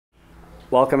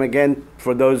Welcome again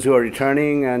for those who are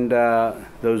returning and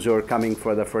those who are coming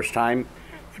for the first time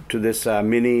to this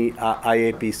mini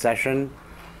IAP session.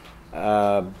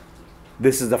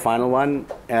 This is the final one,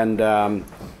 and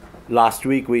last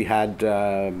week we had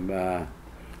Yarden,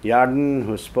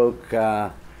 who spoke,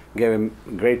 gave a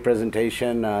great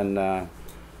presentation on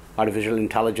artificial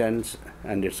intelligence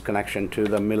and its connection to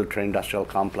the military-industrial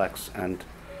complex and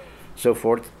so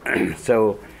forth.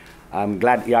 So I'm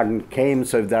glad Yarden came,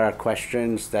 so if there are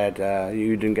questions that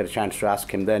you didn't get a chance to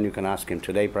ask him then, you can ask him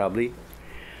today probably.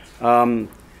 I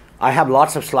have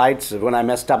lots of slides. When I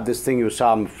messed up this thing, you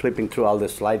saw I'm flipping through all the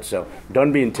slides, so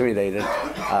don't be intimidated.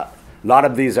 A lot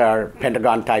of these are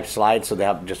Pentagon-type slides, so they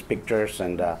have just pictures,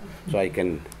 and so I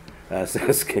can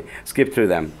skip through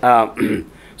them.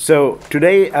 So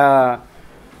today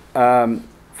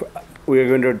we're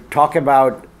going to talk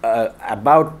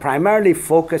about primarily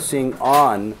focusing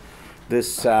on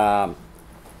this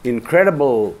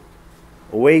incredible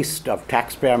waste of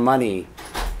taxpayer money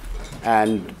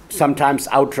and sometimes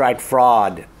outright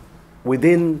fraud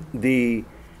within the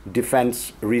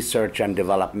defense research and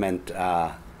development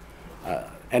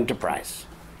enterprise.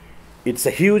 It's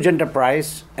a huge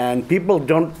enterprise, and people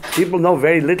know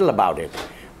very little about it.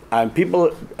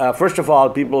 First of all,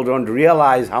 people don't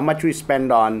realize how much we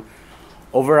spend on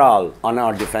overall on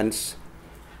our defense,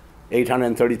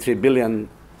 $833 billion,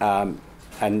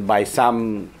 and by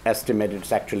some estimate,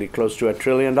 it's actually close to $1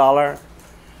 trillion.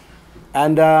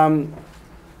 And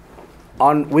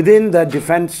within the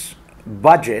defense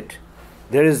budget,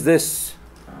 there is this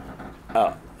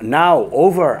now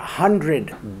over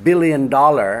 $100 billion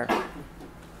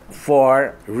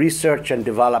for research and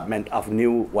development of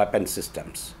new weapon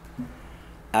systems.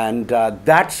 And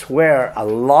that's where a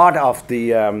lot of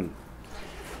the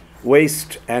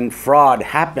waste and fraud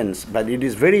happens. But it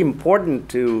is very important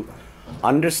to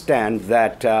understand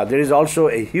that there is also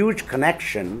a huge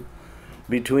connection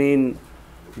between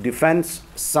defense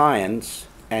science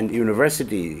and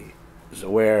universities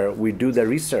where we do the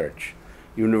research.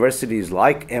 Universities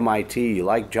like MIT,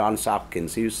 like Johns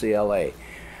Hopkins, UCLA,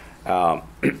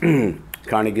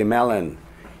 Carnegie Mellon,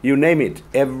 you name it.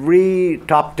 Every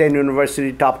top 10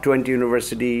 university, top 20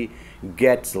 university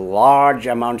gets large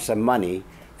amounts of money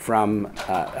from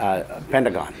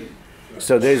Pentagon.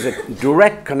 So there's a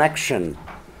direct connection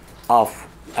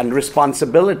and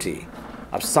responsibility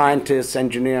of scientists,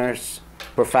 engineers,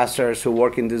 professors who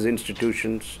work in these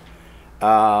institutions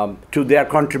to their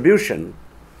contribution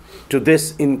to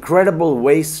this incredible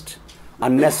waste,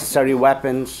 unnecessary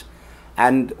weapons.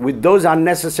 And with those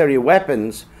unnecessary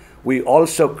weapons, we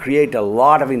also create a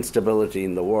lot of instability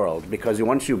in the world, because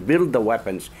once you build the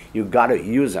weapons, you've got to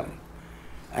use them.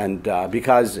 And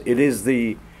because it is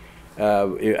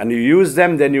and you use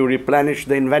them, then you replenish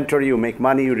the inventory, you make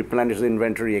money, you replenish the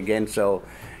inventory again. So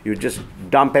you just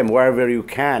dump them wherever you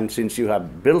can since you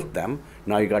have built them.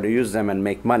 Now you got to use them and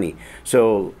make money.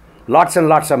 So lots and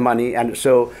lots of money. And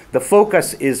so the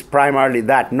focus is primarily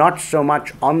that, not so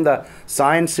much on the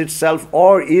science itself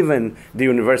or even the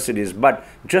universities. But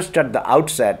just at the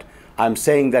outset, I'm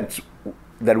saying that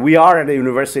we are at a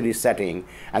university setting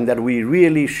and that we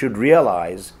really should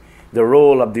realize the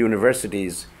role of the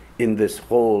universities in this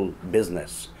whole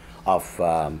business of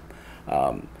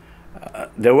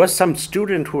there was some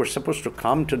student who were supposed to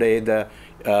come today, the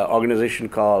organization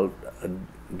called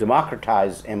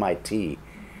Democratize MIT.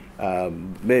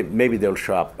 Maybe they'll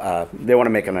show up. They want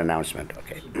to make an announcement.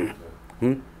 Okay.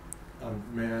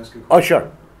 May I ask a question? Oh,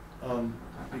 sure.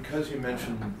 Because you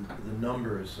mentioned the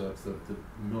numbers of the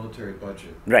military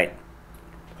budget. Right.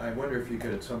 I wonder if you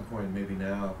could at some point, maybe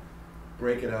now,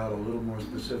 break it out a little more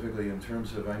specifically in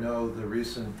terms of, I know the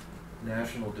recent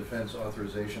National Defense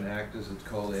Authorization Act, as it's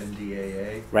called,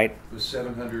 NDAA, right, was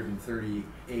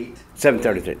 738.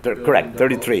 733, correct,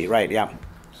 33, right, yeah.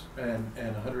 And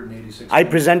 186. I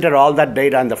presented all that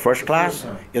data in the first class,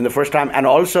 in the first time, and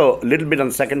also a little bit on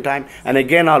the second time, and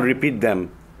again I'll repeat them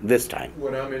this time.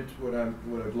 What I'd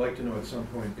like to know at some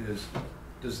point is,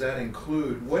 does that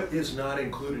include, what is not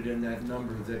included in that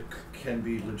number that can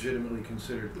be legitimately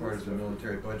considered part of the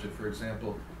military budget? For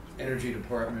example, Energy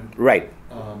Department. Right.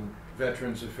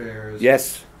 Veterans Affairs.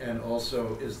 Yes. And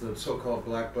also is the so-called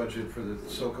black budget for the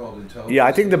so-called intelligence. Yeah,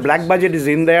 I think the black budget is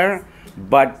in there,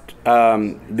 but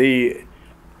there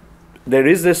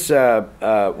is this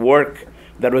work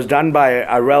that was done by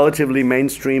a relatively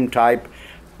mainstream type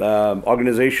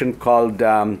organization called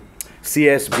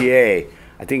CSBA.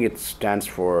 I think it stands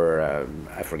for,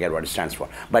 I forget what it stands for,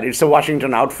 but it's a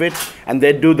Washington outfit, and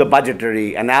they do the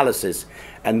budgetary analysis.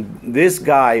 And this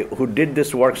guy who did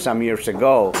this work some years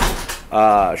ago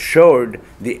showed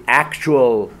the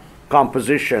actual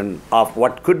composition of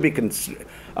what could be considered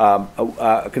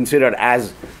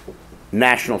as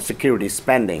national security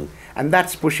spending, and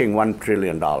that's pushing $1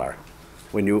 trillion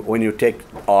when you take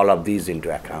all of these into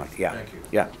account. Yeah. Thank you.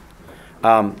 Yeah.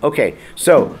 Okay.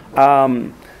 So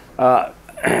on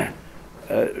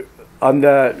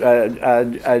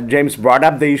the James brought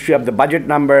up the issue of the budget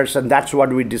numbers, and that's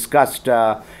what we discussed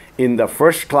in the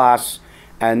first class,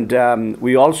 and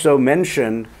we also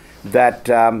mentioned that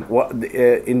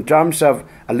in terms of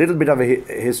a little bit of a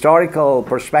historical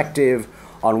perspective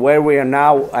on where we are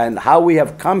now and how we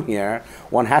have come here,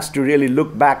 one has to really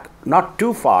look back not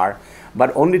too far,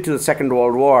 but only to the Second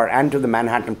World War and to the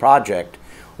Manhattan Project,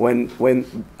 when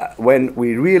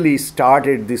we really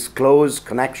started this close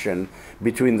connection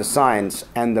between the science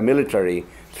and the military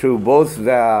through both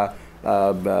the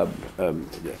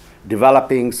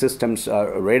developing systems,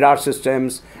 radar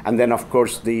systems, and then of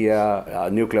course the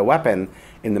nuclear weapon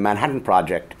in the Manhattan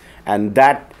Project, and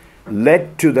that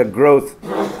led to the growth,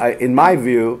 in my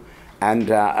view, and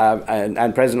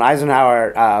President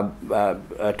Eisenhower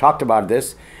talked about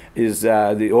this, is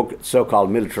the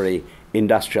so-called military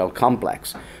industrial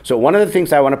complex. So one of the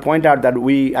things I want to point out that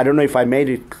I don't know if I made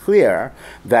it clear,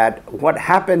 that what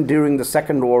happened during the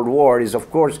Second World War is, of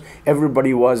course,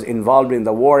 everybody was involved in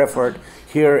the war effort.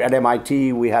 Here at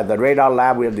MIT, we had the radar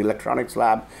lab, we had the electronics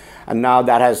lab, and now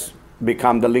that has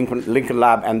become the Lincoln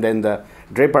lab and then the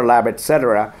Draper lab,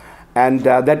 etc. And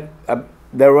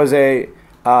there was a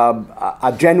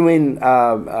genuine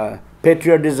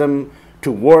patriotism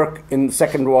to work in the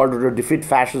Second World War to defeat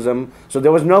fascism. So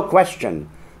there was no question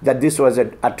that this was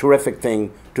a terrific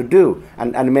thing to do.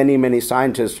 And many, many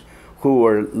scientists who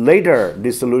were later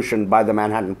disillusioned by the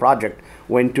Manhattan Project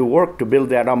went to work to build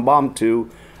the atom bomb to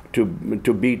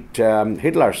beat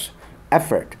Hitler's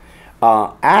effort.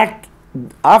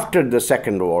 After the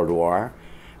Second World War,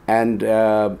 and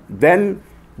then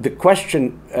the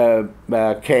question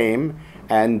came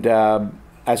and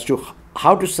as to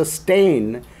how to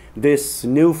sustain this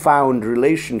newfound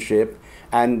relationship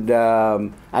and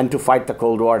to fight the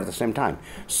Cold War at the same time.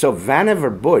 So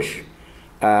Vannevar Bush,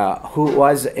 who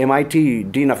was MIT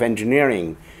Dean of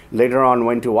Engineering, later on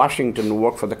went to Washington to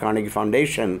work for the Carnegie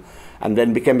Foundation, and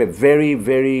then became a very,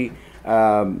 very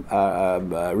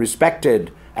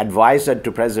respected advisor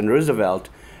to President Roosevelt,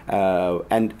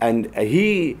 and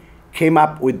he came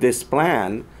up with this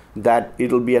plan that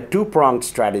it'll be a two-pronged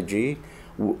strategy.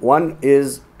 One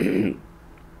is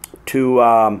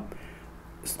to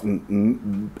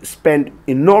spend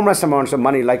enormous amounts of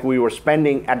money like we were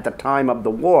spending at the time of the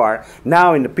war.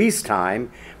 Now in the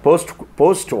peacetime,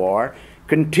 post-war,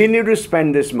 continue to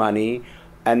spend this money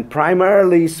and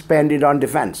primarily spend it on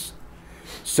defense.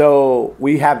 So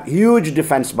we have huge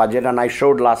defense budget, and I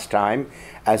showed last time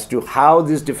as to how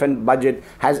this defense budget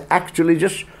has actually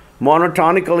just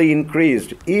monotonically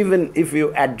increased, even if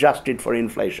you adjust it for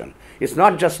inflation. It's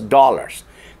not just dollars.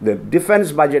 The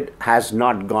defense budget has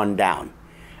not gone down.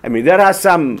 I mean, there are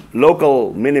some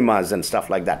local minimas and stuff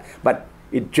like that, but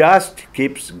it just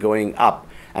keeps going up.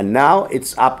 And now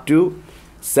it's up to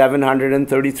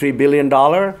 $733 billion,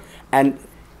 and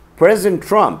President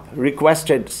Trump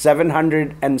requested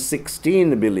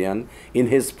 $716 billion in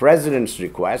his president's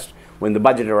request when the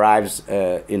budget arrives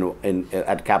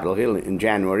at Capitol Hill in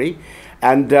January.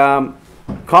 And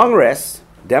Congress,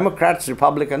 Democrats,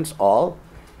 Republicans, all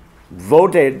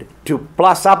voted to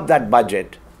plus up that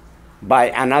budget by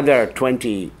another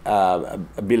 $20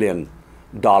 billion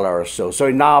or so. So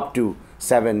now up to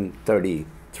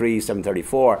 733,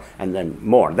 734, and then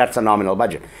more. That's a nominal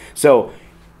budget. So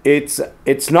it's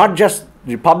not just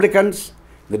Republicans,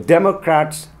 the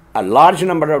Democrats, a large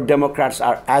number of Democrats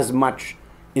are as much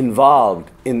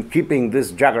involved in keeping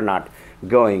this juggernaut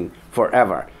going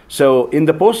forever. So in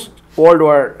the post-World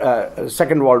War,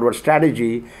 Second World War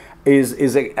strategy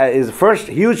is first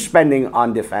huge spending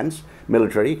on defense,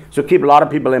 military, so keep a lot of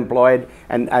people employed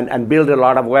and build a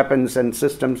lot of weapons and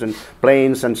systems and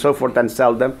planes and so forth and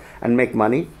sell them and make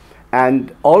money,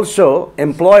 and also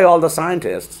employ all the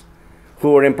scientists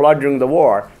who were employed during the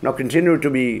war, now continue to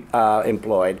be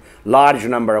employed, large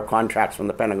number of contracts from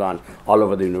the Pentagon all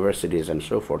over the universities and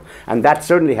so forth. And that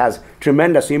certainly has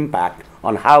tremendous impact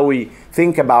on how we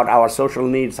think about our social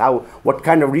needs, what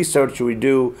kind of research we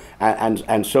do,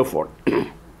 and so forth.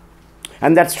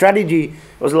 And that strategy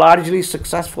was largely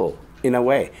successful in a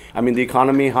way. I mean, the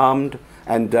economy hummed,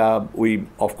 and we,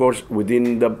 of course,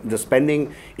 within the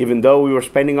spending, even though we were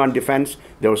spending on defense,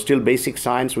 there was still basic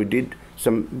science. We did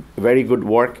some very good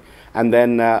work, and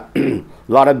then a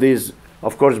lot of these,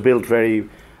 of course, built very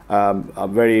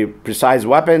precise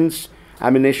weapons,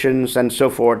 ammunitions, and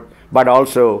so forth, but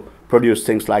also produce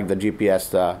things like the GPS,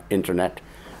 the internet,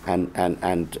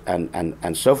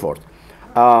 and so forth.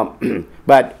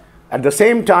 But at the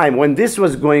same time, when this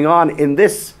was going on in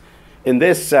this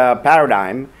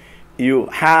paradigm, you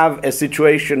have a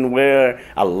situation where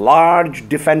a large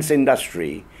defense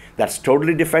industry that's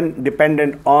totally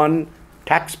dependent on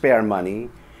taxpayer money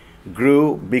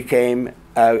grew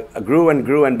and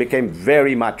grew and became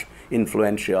very much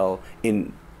influential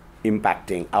in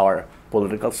impacting our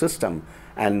political system.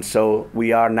 And so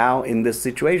we are now in this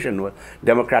situation with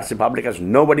Democrats, Republicans.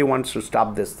 Nobody wants to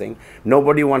stop this thing.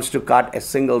 Nobody wants to cut a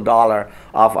single dollar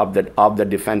off of the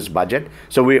defense budget.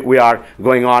 So we are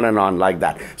going on and on like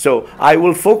that. So I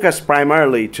will focus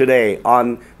primarily today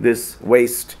on this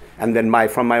waste, and then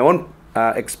from my own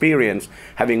experience,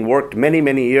 having worked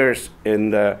many years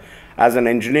as an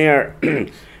engineer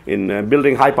in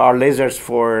building high power lasers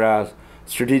for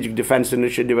Strategic Defense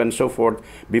Initiative and so forth,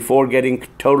 before getting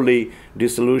totally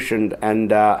disillusioned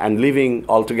and leaving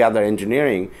altogether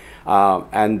engineering,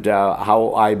 and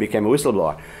how I became a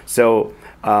whistleblower. So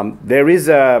there is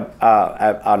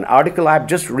an article I've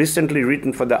just recently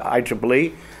written for the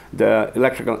IEEE, the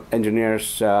Electrical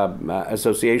Engineers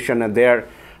Association, and their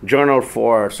Journal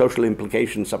for Social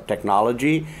Implications of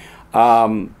Technology.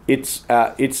 It's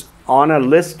on a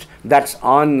list that's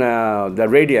on the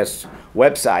Radius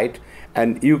website.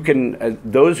 And you can,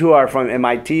 those who are from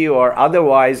MIT or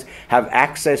otherwise have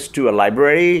access to a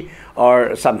library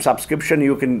or some subscription.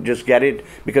 You can just get it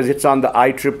because it's on the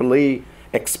IEEE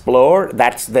Explore.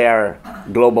 That's their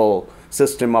global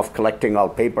system of collecting all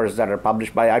papers that are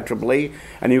published by IEEE,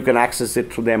 and you can access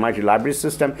it through the MIT library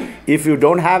system. If you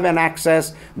don't have an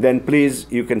access, then please,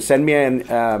 you can send me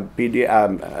an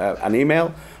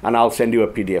email, and I'll send you a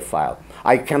PDF file.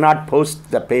 I cannot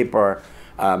post the paper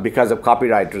because of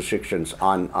copyright restrictions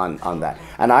on that.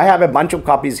 And I have a bunch of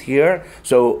copies here,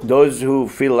 so those who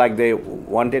feel like they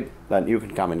want it, then you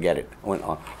can come and get it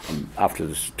after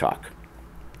this talk.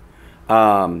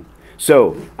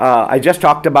 I just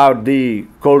talked about the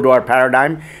Cold War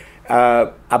paradigm,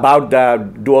 about the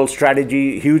dual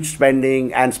strategy, huge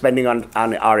spending, and spending on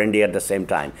R&D at the same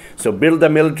time. So build the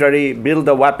military, build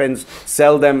the weapons,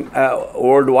 sell them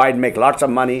worldwide, make lots of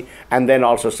money, and then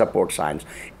also support science.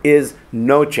 Is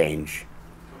no change.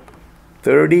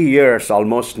 30 years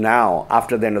almost now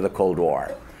after the end of the Cold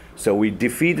War. So we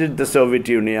defeated the Soviet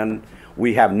Union.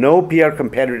 We have no peer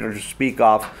competitor to speak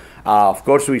of. Of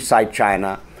course, we cite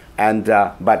China,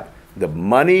 but the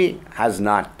money has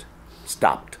not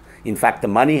stopped. In fact, the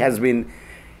money has been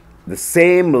the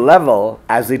same level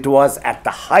as it was at the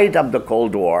height of the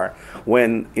Cold War,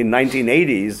 when in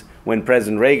 1980s, when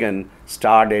President Reagan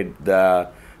started the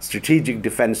Strategic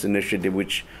Defense Initiative,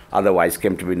 which otherwise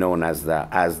came to be known as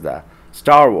the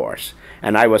Star Wars.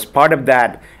 And I was part of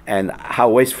that, and how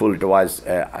wasteful it was,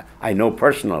 I know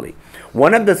personally.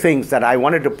 One of the things that I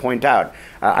wanted to point out,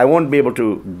 I won't be able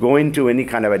to go into any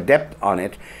kind of a depth on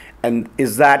it, and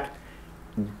is that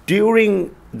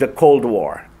during the Cold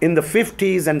War, in the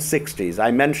 50s and 60s,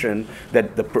 I mentioned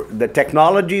that the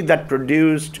technology that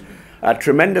produced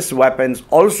tremendous weapons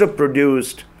also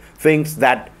produced things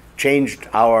that changed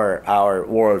our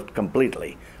world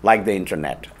completely, like the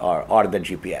internet or the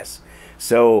GPS.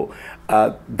 So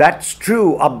that's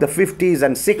true of the 50s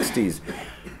and 60s.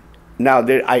 Now,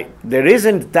 there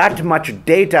isn't that much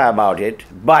data about it,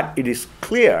 but it is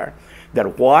clear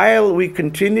that while we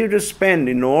continue to spend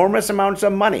enormous amounts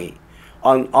of money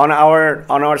on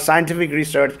our scientific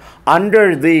research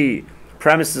under the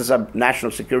premises of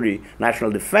national security,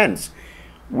 national defense,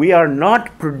 we are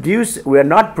not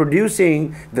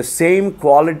producing the same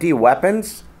quality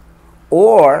weapons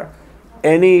or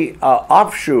any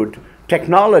offshoot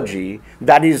technology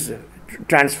that is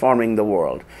transforming the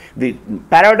world. The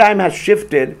paradigm has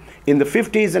shifted. In the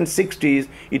 50s and 60s,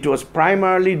 it was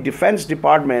primarily Defense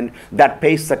Department that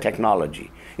paced the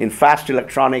technology in fast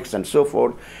electronics and so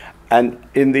forth. And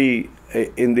in the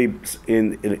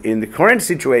current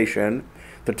situation,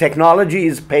 the technology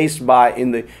is paced by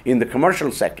in the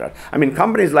commercial sector. I mean,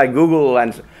 companies like Google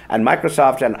and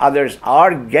Microsoft and others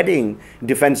are getting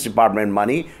Defense Department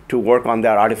money to work on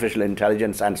their artificial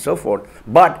intelligence and so forth,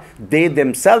 but they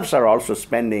themselves are also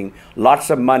spending lots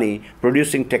of money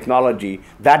producing technology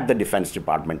that the Defense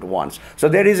Department wants. So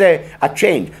there is a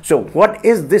change. So what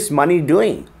is this money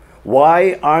doing?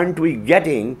 Why aren't we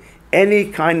getting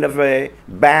any kind of a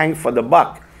bang for the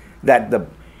buck? That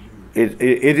it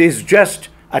is just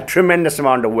a tremendous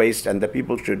amount of waste, and the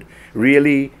people should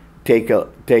really take a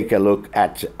look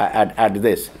at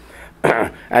this.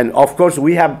 And of course,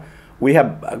 we have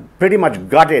pretty much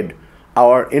gutted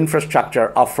our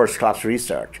infrastructure of first-class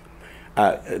research.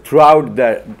 throughout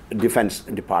the Defense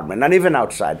Department and even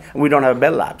outside. And we don't have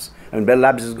Bell Labs, and Bell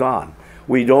Labs is gone.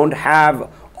 We don't have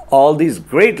all these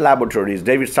great laboratories,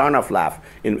 David Sarnoff Lab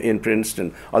in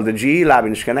Princeton, or the GE Lab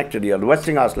in Schenectady, or the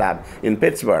Westinghouse Lab in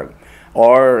Pittsburgh,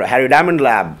 or Harry Diamond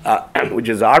Lab, which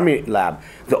is the Army lab.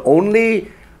 The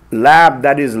only lab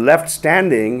that is left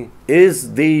standing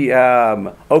is the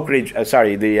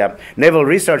Naval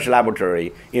Research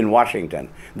Laboratory in Washington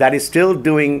that is still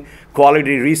doing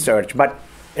quality research, but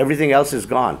everything else is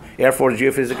gone. Air Force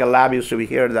Geophysical Lab used to be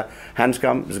here. The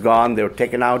Hanscom is gone. They were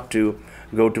taken out to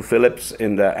go to Phillips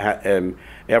in the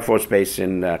Air Force Base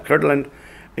in Kirtland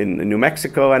in New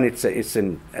Mexico, and it's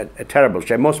in a terrible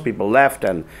shape. Most people left,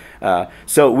 and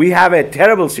so we have a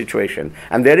terrible situation.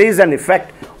 And there is an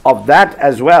effect of that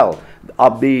as well,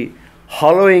 of the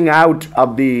hollowing out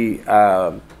of the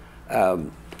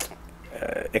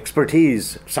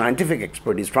expertise, scientific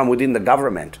expertise from within the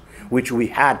government, which we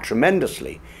had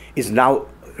tremendously, is now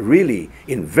really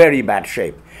in very bad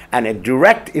shape. And a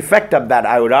direct effect of that,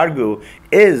 I would argue,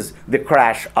 is the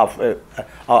crash of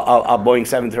Boeing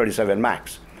 737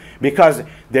 MAX. Because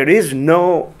there is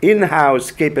no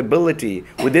in-house capability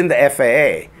within the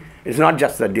FAA. It's not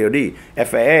just the DoD,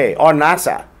 FAA or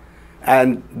NASA.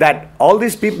 And that all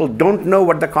these people don't know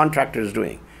what the contractor is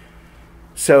doing.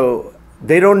 So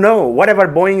they don't know. Whatever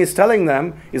Boeing is telling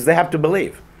them is they have to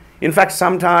believe. In fact,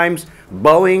 sometimes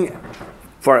Boeing,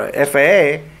 for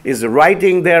FAA, is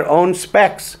writing their own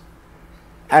specs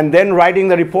and then writing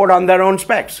the report on their own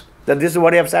specs, that this is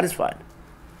what they have satisfied.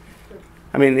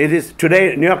 I mean, it is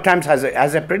today, New York Times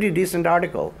has a pretty decent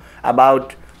article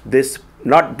about this,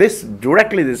 not this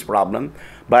directly this problem,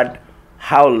 but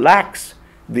how lax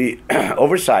the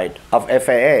oversight of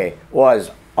FAA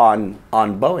was on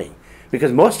Boeing.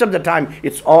 Because most of the time,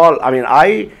 it's all, I mean,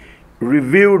 I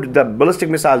reviewed the ballistic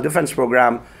missile defense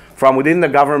program from within the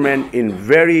government in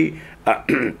very,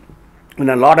 in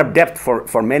a lot of depth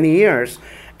for many years.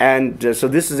 And so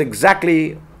this is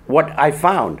exactly what I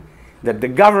found, that the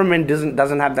government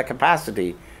doesn't have the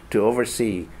capacity to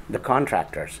oversee the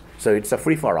contractors. So it's a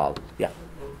free-for-all. Yeah.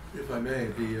 Well, if I may,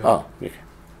 it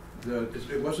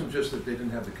wasn't just that they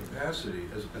didn't have the capacity.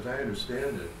 As I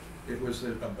understand it, it was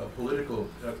that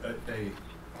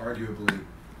arguably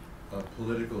a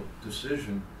political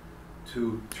decision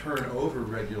to turn over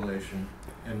regulation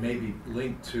and maybe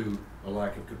linked to a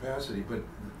lack of capacity. But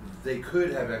they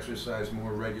could have exercised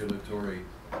more regulatory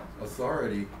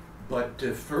authority, but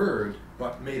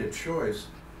made a choice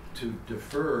to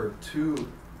defer to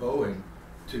Boeing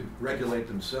to regulate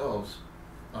themselves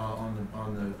on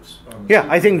the yeah,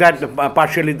 I think that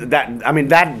partially that, I mean,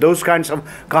 that those kinds of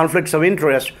conflicts of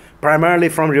interest primarily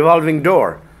from revolving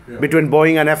door. Yeah. Between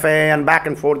Boeing and FAA, and back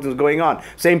and forth is going on.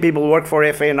 Same people work for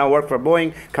FAA now work for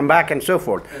Boeing, come back and so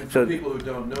forth. And for people who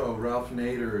don't know, Ralph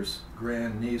Nader's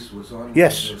grandniece was on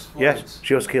yes, those flights. Yes,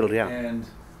 she was killed, yeah. And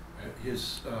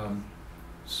his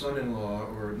son-in-law,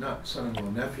 or not son-in-law,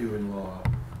 nephew-in-law,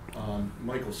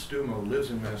 Michael Stumo,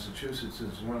 lives in Massachusetts,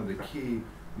 is one of the key,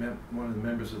 one of the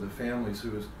members of the families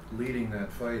who was leading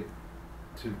that fight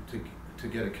to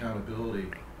get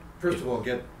accountability. First of all,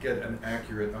 get an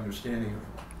accurate understanding of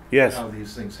yes. how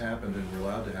these things happened and were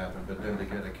allowed to happen, but then to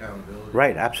get accountability.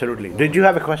 Right, absolutely. Did you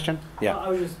have a question? Yeah.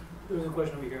 There was a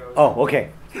question over here. Oh, okay.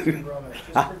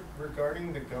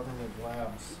 Regarding the government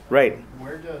labs, right.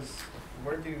 Where do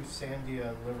Sandia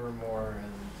and Livermore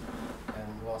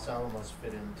and Los Alamos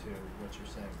fit into what you're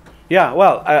saying? Yeah,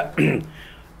 well,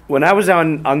 when I was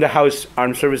on the House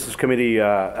Armed Services Committee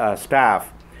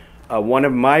staff, one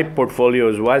of my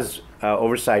portfolios was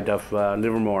oversight of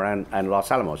Livermore and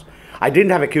Los Alamos. I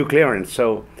didn't have a Q clearance,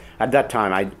 so at that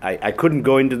time I couldn't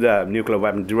go into the nuclear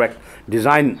weapon direct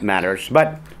design matters,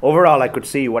 but overall I could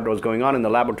see what was going on in the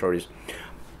laboratories.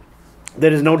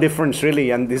 There is no difference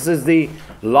really, and this is the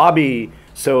lobby,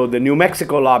 so the New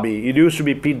Mexico lobby. It used to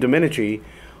be Pete Domenici,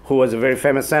 who was a very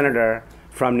famous senator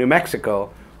from New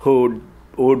Mexico, who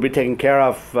would be taking care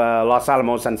of Los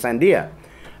Alamos and Sandia.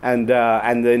 And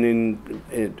then in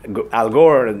Al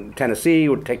Gore in Tennessee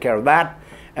would take care of that.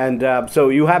 And so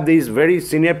you have these very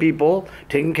senior people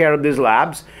taking care of these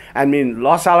labs. I mean,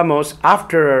 Los Alamos,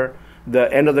 after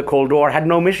the end of the Cold War, had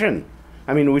no mission.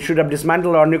 I mean, we should have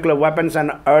dismantled our nuclear weapons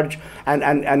and urge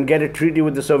and get a treaty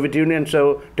with the Soviet Union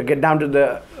so to get down to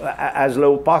the as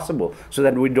low possible so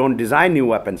that we don't design new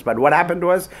weapons. But what happened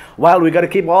was, well, we got to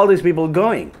keep all these people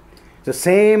going. The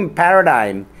same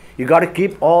paradigm. You got to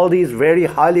keep all these very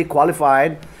highly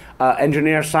qualified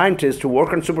engineer scientists who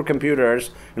work on supercomputers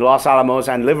in Los Alamos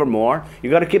and Livermore. You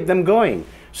got to keep them going.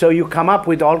 So you come up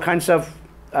with all kinds of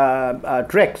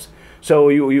tricks. So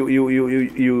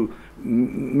you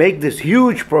make this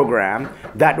huge program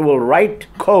that will write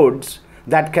codes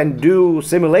that can do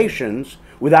simulations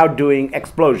without doing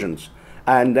explosions.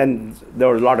 And then there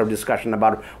was a lot of discussion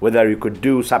about whether you could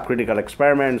do subcritical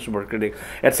experiments, supercritical,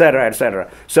 et cetera, et cetera.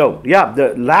 So yeah,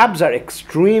 the labs are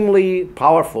extremely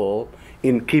powerful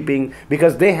in keeping,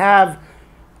 because they have,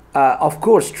 of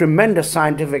course, tremendous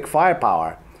scientific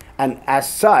firepower. And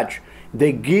as such,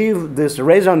 they give this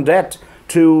raison d'etre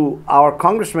to our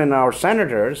congressmen and our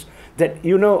senators that,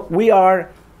 you know, we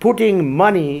are putting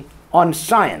money on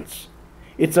science.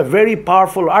 It's a very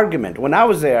powerful argument. When I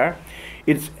was there,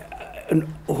 it's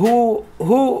who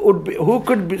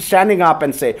could be standing up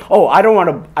and say, "Oh, I don't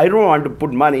want to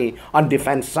put money on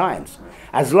defense science."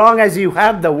 As long as you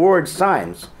have the word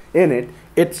science in it,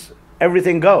 it's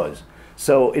everything goes.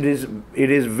 So it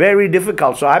is very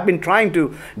difficult. So I've been trying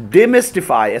to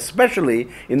demystify, especially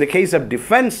in the case of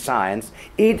defense science,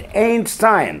 it ain't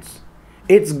science.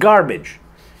 It's garbage.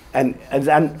 And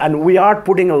we are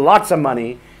putting lots of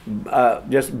money,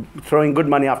 just throwing good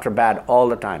money after bad all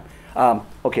the time.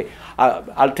 Okay,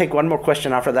 I'll take one more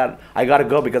question after that. I got to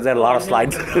go because there are a lot of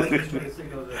slides.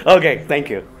 Okay, thank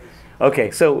you.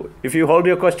 Okay, so if you hold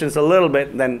your questions a little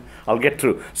bit, then I'll get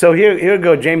through. So here you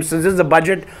go, James. So this is the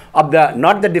budget of the,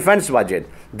 not the defense budget.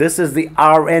 This is the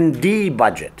R&D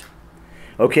budget.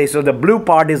 Okay, so the blue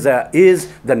part is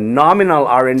the nominal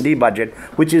R&D budget,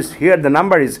 which is here. The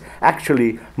number is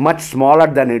actually much smaller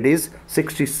than it is,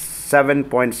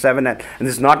 67.7, and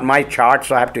this is not my chart,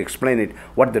 so I have to explain it,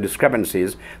 what the discrepancy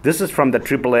is. This is from the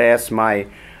AAAS, my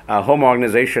home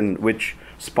organization, which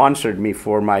sponsored me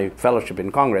for my fellowship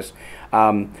in Congress.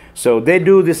 So they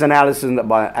do this analysis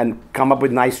and come up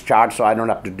with nice charts, so I don't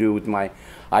have to do with my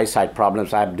eyesight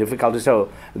problems. I have difficulty, so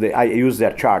I use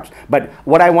their charts. But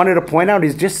what I wanted to point out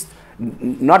is just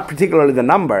not particularly the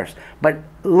numbers, but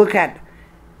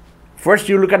first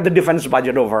you look at the defense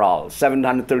budget overall,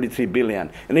 $733 billion,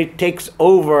 and it takes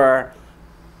over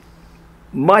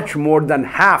much more than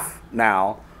half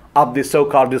now of the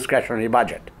so-called discretionary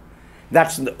budget.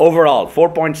 That's the overall.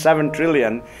 4.7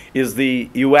 trillion is the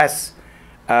U.S.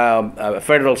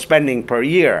 Federal spending per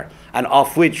year, and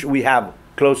of which we have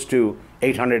close to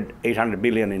 800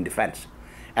 billion in defense.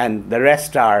 And the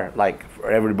rest are like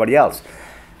for everybody else.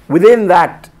 Within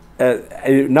that,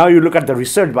 now you look at the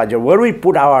research budget, where we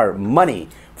put our money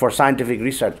for scientific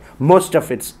research, most of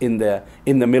it's in the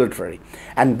military.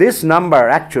 And this number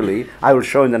actually, I will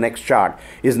show in the next chart,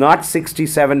 is not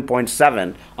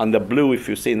 67.7 on the blue if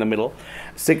you see in the middle.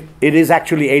 It is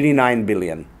actually 89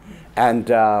 billion. And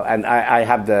I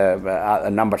have the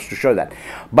numbers to show that.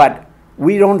 But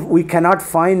we cannot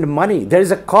find money. There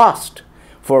is a cost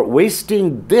for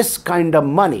wasting this kind of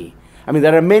money. I mean,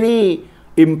 there are many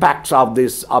impacts of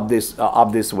this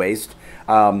waste.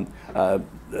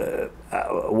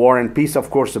 War and peace, of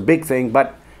course, a big thing,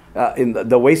 but in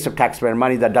the waste of taxpayer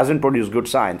money that doesn't produce good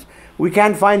science. We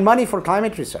can't find money for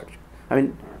climate research. I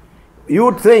mean, you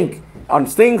would think on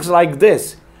things like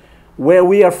this, where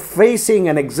we are facing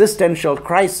an existential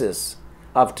crisis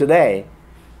of today,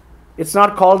 it's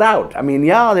not called out. I mean,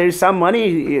 yeah, there is some money,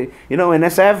 you know,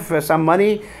 NSF, some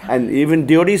money, and even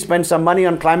DOD spends some money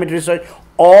on climate research,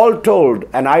 all told.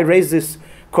 And I raised this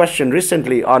question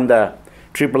recently on the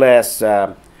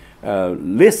AAAS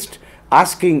list,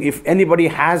 asking if anybody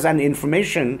has an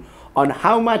information on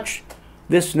how much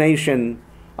this nation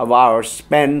of ours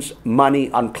spends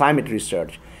money on climate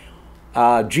research.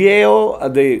 GAO,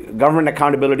 the Government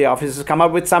Accountability Office, has come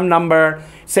up with some number,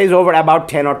 says over about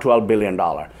 $10 or $12 billion.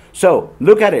 So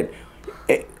look at it,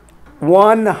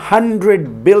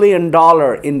 $100 billion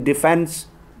in defense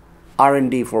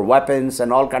R&D for weapons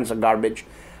and all kinds of garbage,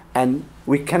 and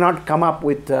we cannot come up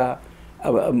with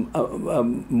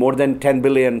more than 10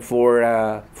 billion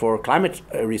for climate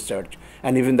research,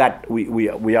 and even that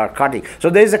we are cutting. So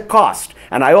there is a cost,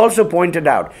 and I also pointed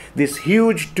out this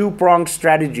huge two-pronged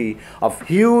strategy of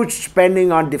huge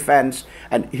spending on defense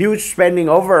and huge spending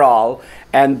overall,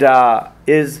 and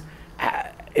is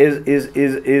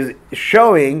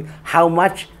showing how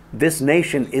much this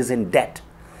nation is in debt.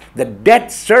 The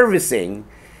debt servicing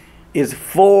is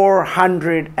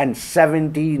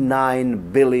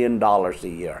 $479 billion a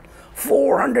year.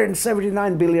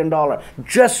 $479 billion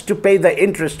just to pay the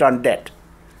interest on debt.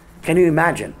 Can you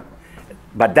imagine?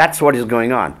 But that's what is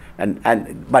going on.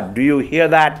 But do you hear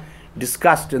that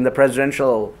discussed in the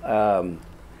presidential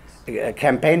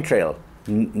campaign trail?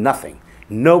 Nothing.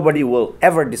 Nobody will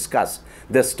ever discuss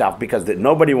this stuff because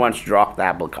nobody wants to rock the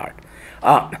apple cart.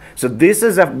 So this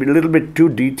is a little bit too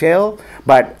detailed,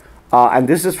 but and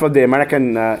this is for the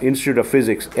American Institute of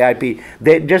Physics, AIP.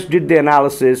 They just did the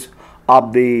analysis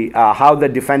of the how the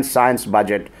defense science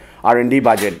budget R&D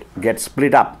budget gets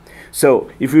split up. So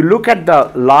if you look at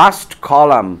the last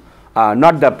column,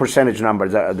 not the percentage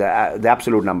numbers, the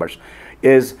absolute numbers,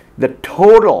 is the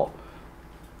total.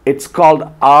 It's called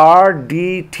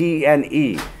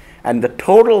RDT&E, and the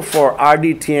total for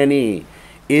RDT&E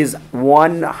is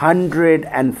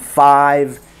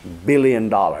 $105 billion.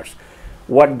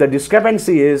 What the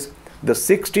discrepancy is, the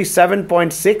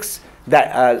 67.6,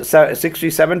 that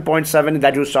 67.7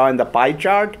 that you saw in the pie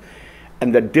chart,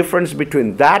 and the difference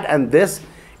between that and this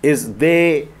is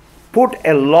they put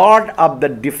a lot of the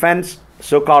defense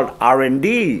so-called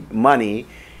R&D money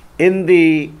in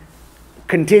the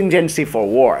contingency for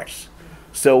wars.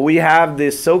 So we have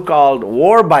this so-called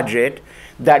war budget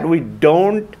that we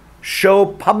don't show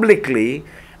publicly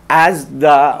as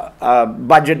the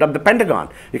budget of the Pentagon,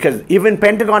 because even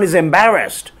Pentagon is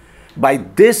embarrassed by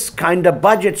this kind of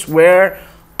budgets where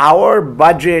our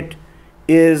budget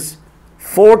is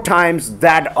 4 times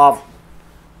that of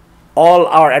all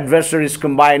our adversaries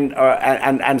combined,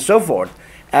 and so forth,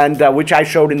 and which I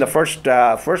showed in the first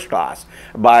class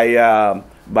by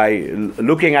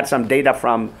looking at some data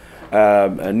from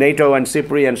NATO and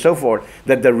CIPRI and so forth,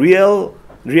 that the real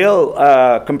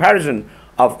comparison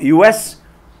of U.S.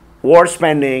 war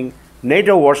spending,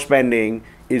 NATO war spending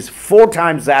is 4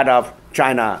 times that of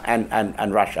China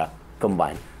and Russia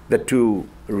combined, the two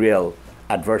real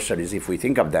adversaries, if we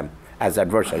think of them as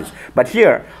adversaries. But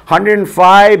here,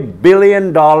 $105 billion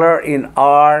in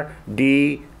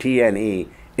RDT&E,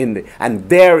 and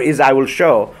there is, I will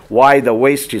show why the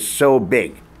waste is so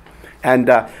big. And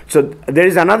so there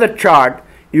is another chart.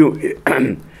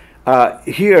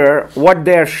 Here, what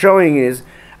they're showing is,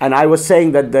 and I was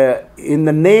saying that in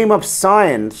the name of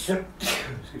science,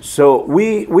 so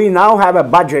we now have a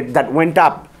budget that went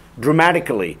up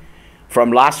dramatically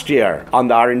from last year on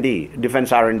the R&D,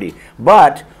 defense R&D.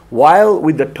 But while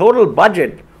with the total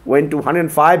budget went to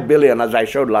 105 billion, as I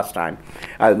showed last time,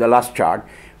 the last chart,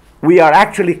 we are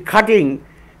actually cutting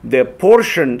the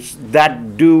portions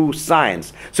that do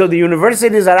science. So the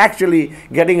universities are actually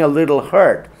getting a little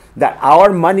hurt that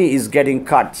our money is getting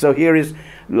cut. So here is,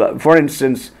 for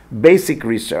instance, basic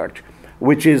research,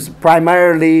 which is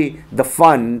primarily the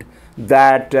fund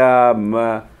that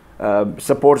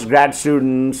supports grad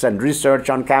students and research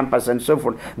on campus and so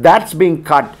forth. That's being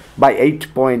cut by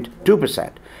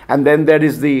 8.2%. And then there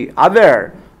is the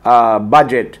other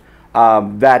budget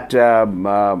that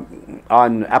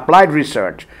on applied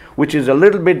research, which is a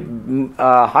little bit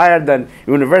higher than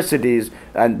universities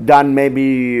and done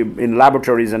maybe in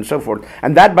laboratories and so forth,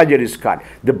 and that budget is cut.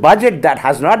 The budget that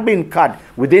has not been cut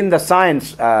within the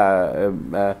science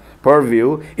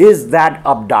purview is that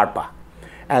of DARPA.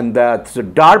 And so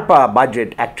DARPA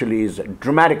budget actually is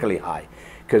dramatically high,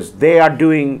 because they are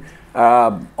doing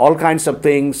all kinds of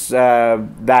things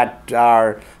that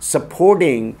are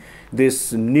supporting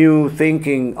this new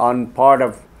thinking on part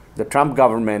of the Trump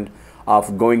government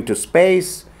of going to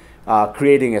space,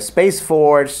 creating a space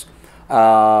force,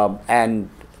 and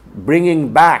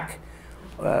bringing back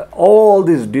all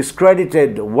these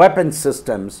discredited weapon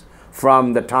systems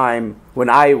from the time when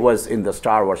I was in the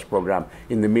Star Wars program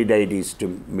in the mid-'80s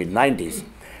to mid-'90s.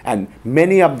 And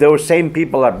many of those same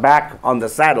people are back on the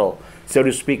saddle, so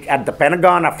to speak, at the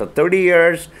Pentagon after 30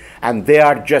 years, and they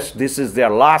are just, this is their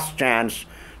last chance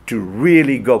to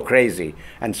really go crazy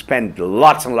and spend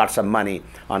lots and lots of money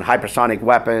on hypersonic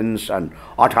weapons and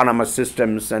autonomous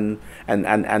systems and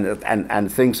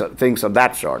things of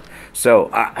that sort. So,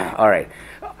 all right,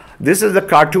 this is the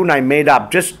cartoon I made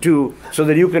up just to so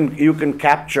that you can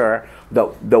capture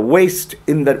the waste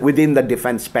within the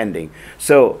defense spending.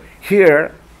 So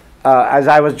here, as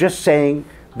I was just saying,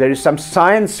 there is some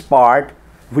science part,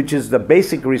 which is the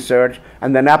basic research,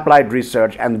 and then applied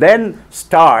research, and then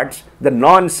starts the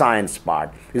non-science part,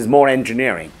 is more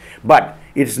engineering. But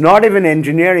it's not even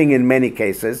engineering in many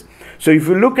cases. So if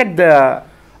you look at the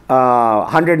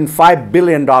 $105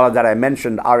 billion that I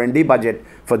mentioned R&D budget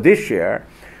for this year,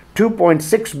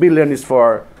 2.6 billion is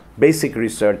for basic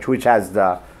research, which has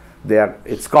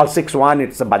it's called 6.1,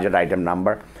 it's the budget item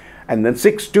number. And then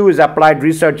 6.2 is applied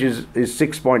research, is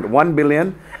 6.1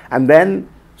 billion, and then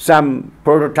some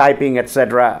prototyping,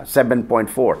 etc.,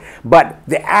 7.4. But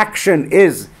the action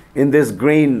is in this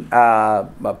green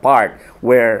part,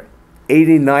 where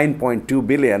 89.2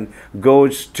 billion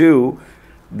goes to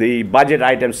the budget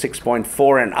item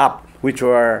 6.4 and up, which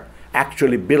were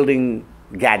actually building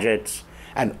gadgets,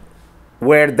 and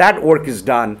where that work is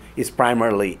done is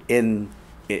primarily in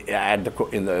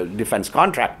the defense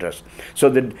contractors. So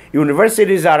the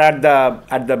universities are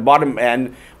at the bottom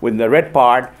end with the red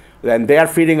part, and they are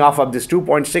feeding off of this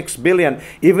 2.6 billion,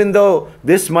 even though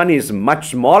this money is much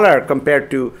smaller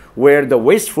compared to where the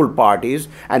wasteful part is.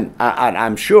 And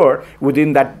I'm sure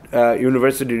within that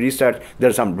university research,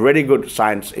 there's some really good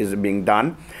science is being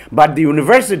done. But the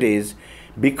universities,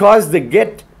 because they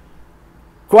get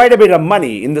quite a bit of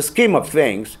money in the scheme of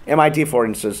things, MIT, for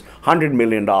instance, $100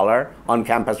 million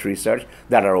on-campus research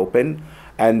that are open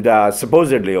and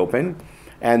supposedly open,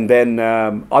 and then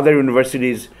other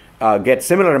universities get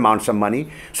similar amounts of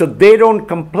money. So they don't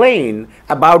complain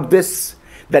about this,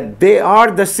 that they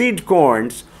are the seed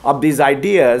corns of these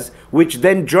ideas, which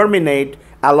then germinate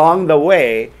along the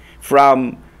way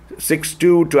from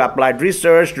 6.2 to applied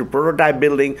research, to prototype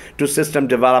building, to system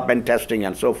development, testing,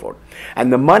 and so forth.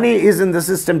 And the money is in the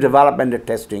system development and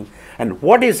testing. And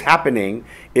what is happening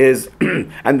is,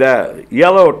 and the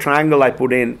yellow triangle I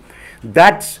put in,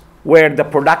 that's where the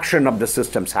production of the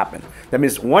systems happen. That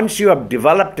means once you have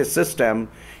developed a system,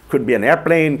 could be an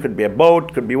airplane, could be a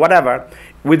boat, could be whatever,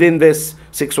 within this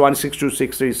 6.1, 6.2,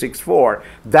 6.3, 6.4,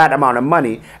 that amount of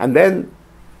money, and then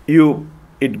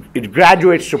it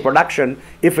graduates to production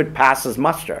if it passes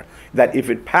muster. That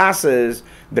if it passes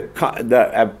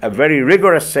a very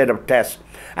rigorous set of tests,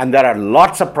 and there are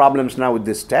lots of problems now with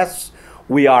these tests,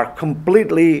 we are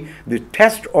completely, the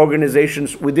test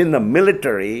organizations within the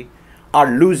military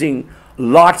are losing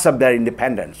lots of their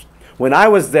independence. When I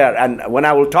was there, and when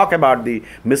I will talk about the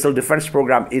missile defense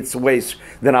program, its waste,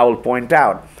 then I will point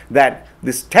out that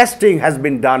this testing has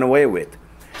been done away with.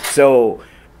 So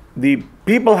the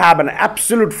people have an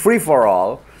absolute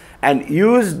free-for-all and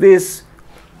use this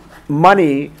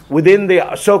money within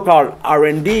the so-called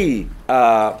R&D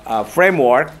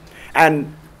framework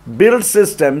and build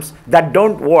systems that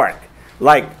don't work,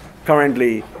 like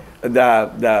currently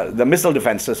the missile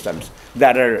defense systems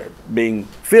that are being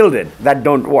fielded that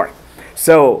don't work.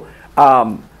 So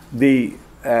it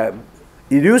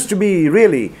used to be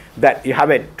really that you have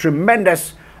a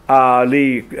tremendously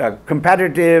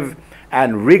competitive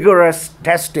and rigorous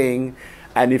testing,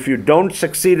 and if you don't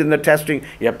succeed in the testing,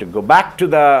 you have to go back to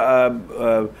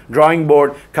the drawing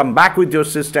board, come back with your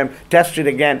system, test it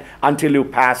again until you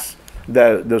pass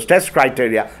those test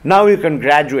criteria. Now you can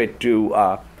graduate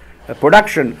to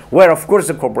production, where of course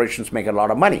the corporations make a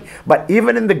lot of money. But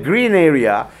even in the green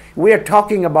area, we are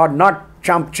talking about not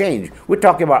chump change. We're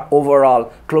talking about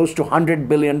overall close to $100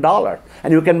 billion,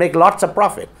 and you can make lots of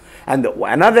profit. And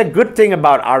another good thing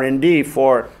about R&D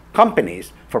for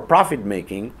companies, for profit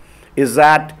making, is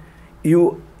that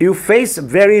you face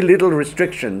very little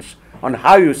restrictions on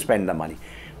how you spend the money.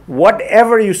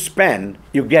 Whatever you spend,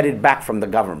 you get it back from the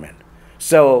government.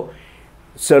 So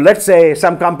let's say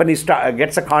some company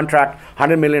gets a contract,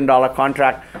 $100 million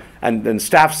contract, and then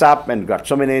staffs up and got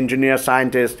so many engineers,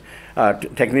 scientists,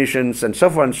 technicians, and so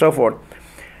forth.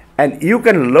 And you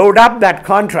can load up that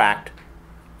contract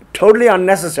totally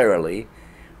unnecessarily,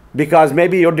 because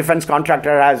maybe your defense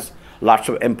contractor has lots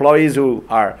of employees who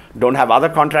don't have other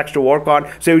contracts to work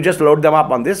on, so you just load them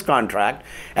up on this contract,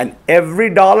 and every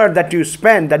dollar that you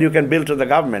spend that you can bill to the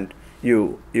government,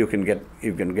 you can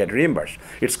get reimbursed.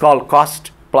 It's called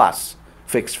cost plus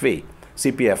fixed fee,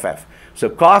 CPFF. So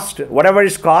cost, whatever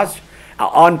is cost,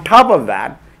 on top of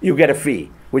that, you get a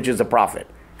fee, which is a profit.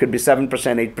 Could be 7%,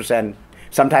 8%,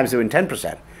 sometimes even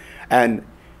 10%. And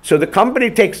so the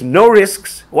company takes no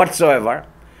risks whatsoever,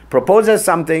 proposes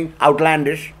something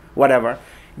outlandish, whatever,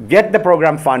 get the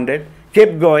program funded,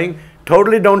 keep going,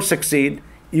 totally don't succeed,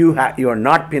 you are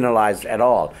not penalized at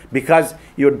all, because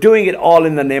you're doing it all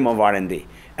in the name of R&D.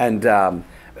 And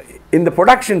in the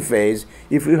production phase,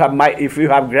 if you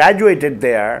have graduated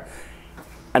there,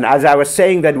 and as I was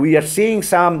saying that we are seeing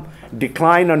some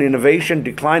decline on innovation,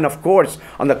 decline of course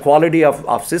on the quality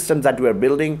of systems that we are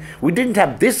building. We didn't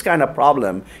have this kind of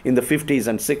problem in the 50s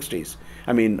and 60s.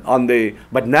 I mean,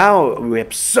 but now we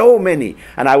have so many,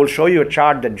 and I will show you a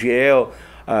chart that GAO,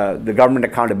 the Government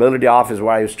Accountability Office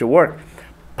where I used to work,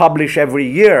 publish every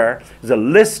year is a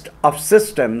list of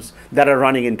systems that are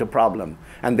running into problem.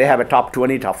 And they have a top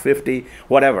 20, top 50,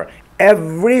 whatever.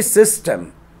 Every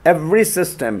system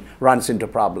runs into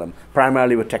problem,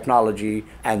 primarily with technology,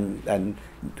 and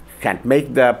can't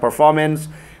make the performance,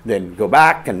 then go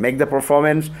back and make the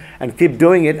performance and keep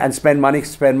doing it and spend money.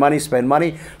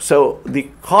 So the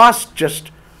cost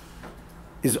just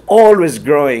is always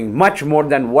growing much more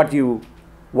than what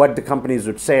the companies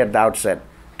would say at the outset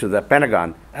to the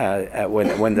Pentagon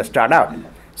when they start out.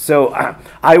 So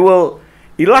I will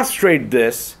illustrate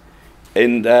this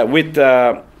with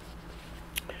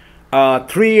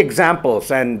 3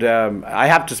 examples, and I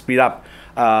have to speed up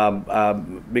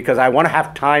because I want to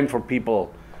have time for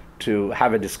people to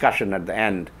have a discussion at the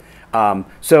end.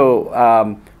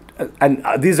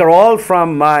 these are all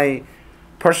from my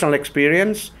personal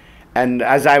experience. And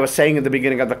as I was saying at the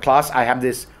beginning of the class, I have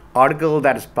this article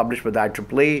that is published with the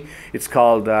IEEE. It's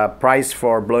called Price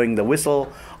for Blowing the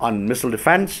Whistle on Missile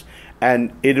Defense.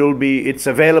 And it's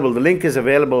available, the link is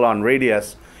available on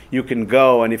Radius. You can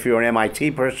go, and if you're an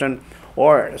MIT person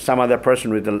or some other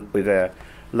person with a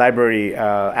library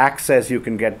access, you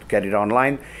can get it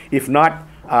online. If not,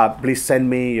 please send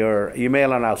me your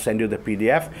email and I'll send you the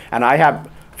PDF. And I have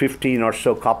 15 or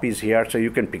so copies here, so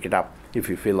you can pick it up if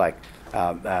you feel like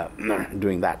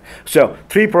doing that. So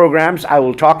 3 programs I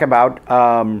will talk about.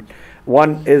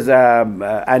 One is,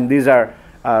 and these are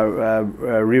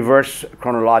reverse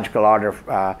chronological order.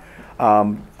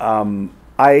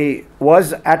 I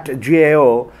was at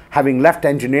GAO, having left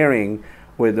engineering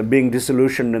with being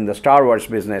disillusioned in the Star Wars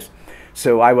business.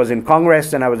 So I was in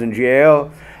Congress and I was in GAO,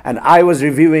 and I was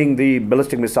reviewing the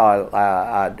ballistic missile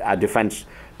defense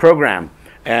program.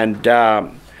 And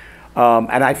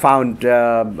I found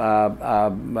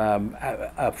a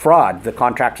fraud. The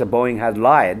contractor Boeing had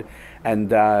lied,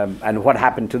 and what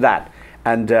happened to that?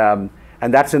 And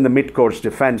that's in the mid-course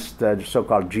defense, the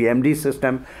so-called GMD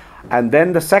system. And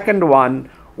then the second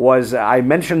one was, I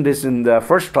mentioned this in the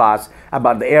first class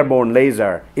about the airborne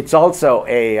laser. It's also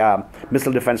a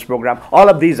missile defense program. All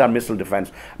of these are missile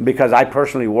defense because I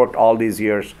personally worked all these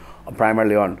years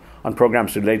primarily on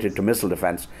programs related to missile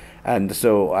defense. And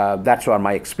so that's what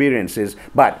my experience is.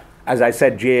 But as I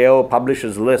said, GAO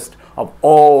publishes a list of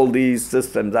all these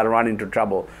systems that run into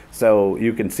trouble. So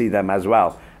you can see them as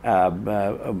well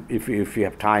if you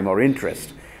have time or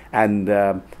interest. And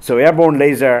so airborne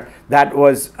laser, that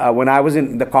was when I was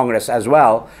in the Congress as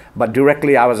well, but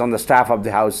directly I was on the staff of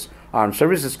the House Armed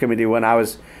Services Committee when I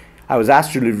was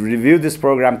asked to review this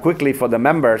program quickly for the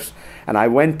members, and I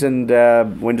went to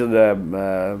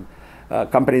the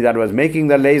company that was making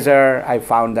the laser. I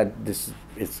found that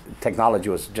its technology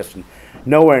was just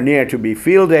nowhere near to be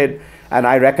fielded, and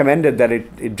I recommended that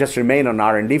it just remain on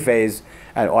R&D phase,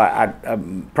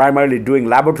 primarily doing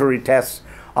laboratory tests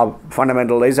of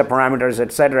fundamental laser parameters,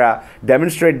 etc.,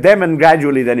 demonstrate them, and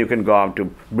gradually then you can go on to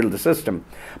build the system.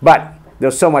 But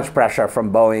there's so much pressure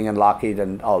from Boeing and Lockheed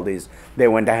and all these, they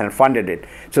went ahead and funded it.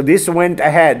 So this went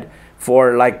ahead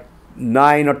for like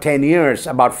 9 or 10 years.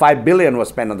 About $5 billion was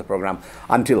spent on the program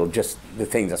until just the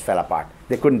thing just fell apart.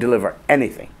 They couldn't deliver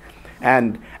anything.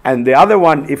 And the other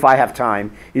one, if I have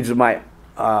time, is my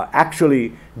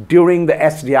actually during the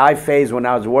SDI phase when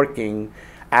I was working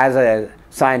as a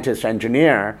scientist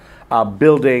engineer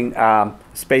building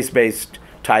space-based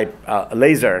type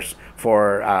lasers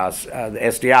for the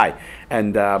SDI,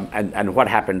 and what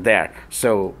happened there.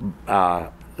 So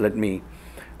let me.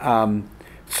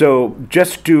 So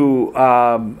just to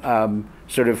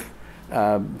sort of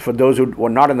for those who were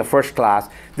not in the first class,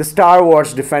 the Star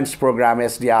Wars Defense Program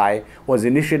SDI was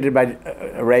initiated by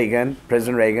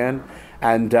President Reagan,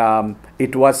 and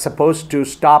it was supposed to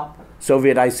stop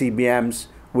Soviet ICBMs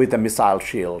with a missile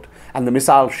shield, and the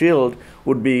missile shield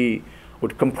would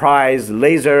comprise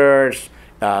lasers,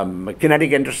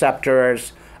 kinetic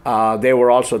interceptors. They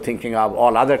were also thinking of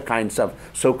all other kinds of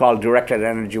so-called directed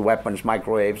energy weapons,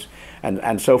 microwaves,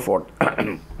 and so forth,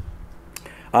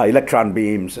 electron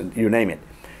beams, and you name it,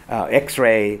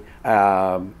 X-ray.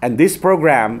 And this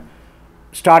program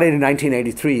started in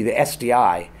 1983, the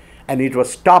SDI, and it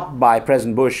was stopped by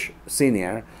President Bush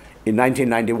Sr. in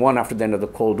 1991 after the end of the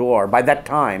Cold War. By that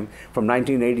time, from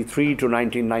 1983 to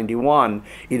 1991,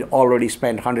 it already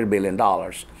spent $100 billion.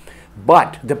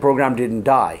 But the program didn't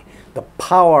die. The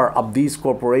power of these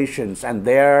corporations and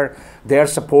their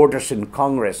supporters in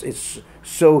Congress is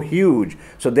so huge.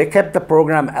 So they kept the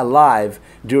program alive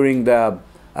during the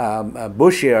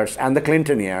Bush years and the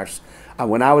Clinton years.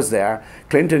 When I was there,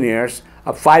 Clinton years,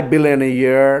 $5 billion a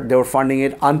year, they were funding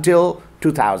it until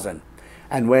 2000.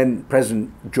 And when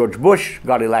President George Bush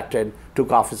got elected,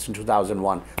 took office in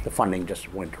 2001, the funding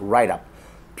just went right up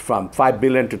from $5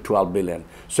 billion to $12 billion.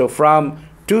 So from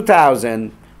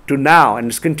 2000 to now, and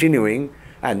it's continuing,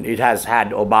 and it has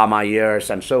had Obama years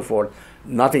and so forth,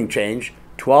 nothing changed,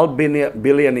 $12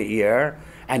 billion a year,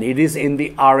 and it is in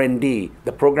the R&D.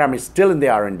 The program is still in the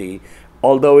R&D,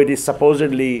 although it is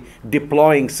supposedly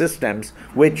deploying systems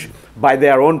which by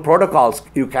their own protocols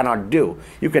you cannot do.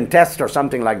 You can test or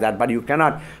something like that, but you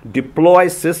cannot deploy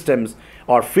systems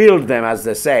or field them, as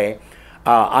they say,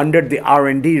 under the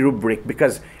R&D rubric,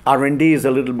 because R&D is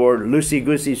a little more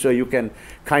loosey-goosey, so you can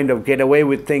kind of get away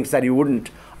with things that you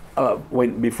wouldn't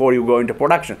before you go into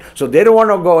production. So they don't want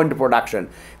to go into production.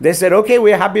 They said, okay,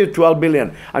 we're happy with 12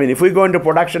 billion. I mean, if we go into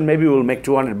production, maybe we'll make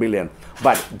 200 billion.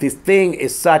 But this thing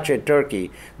is such a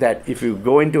turkey that if you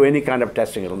go into any kind of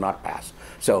testing, it'll not pass.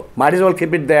 So might as well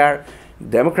keep it there.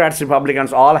 Democrats,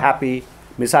 Republicans, all happy.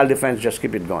 Missile defense, just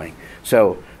keep it going.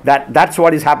 So that's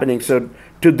what is happening. So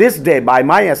to this day, by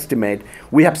my estimate,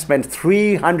 we have spent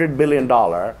 $300 billion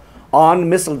on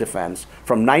missile defense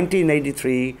from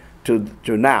 1983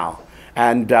 to now.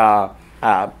 And now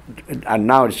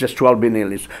it's just 12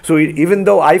 billion. So even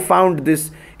though I found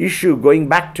this issue going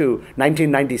back to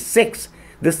 1996,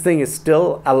 this thing is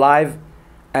still alive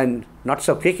and not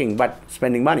so kicking, but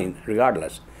spending money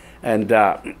regardless. And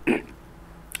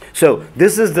so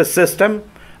this is the system.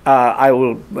 I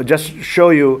will just show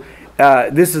you.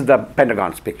 This is the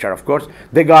Pentagon's picture, of course.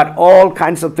 They got all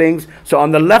kinds of things. So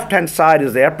on the left-hand side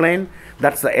is the airplane.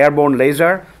 That's the airborne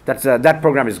laser. That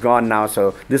program is gone now.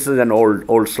 So this is an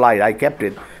old slide. I kept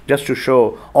it just to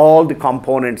show all the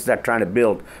components they're trying to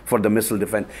build for the missile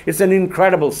defense. It's an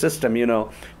incredible system, you know,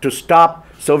 to stop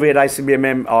Soviet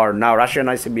ICBM or now Russian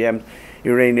ICBM,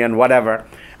 Iranian, whatever.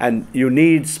 And you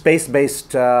need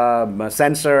space-based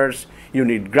sensors. You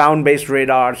need ground-based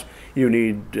radars. You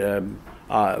need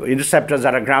interceptors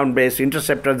that are ground-based,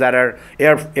 interceptors that are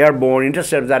airborne,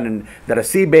 interceptors that are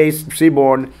sea-based,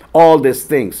 seaborne, all these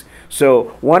things.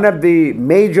 So one of the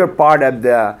major part of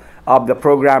the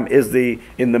program is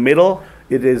in the middle.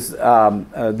 It is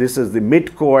this is the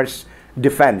mid-course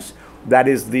defense. That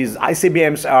is, these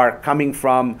ICBMs are coming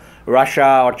from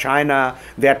Russia or China.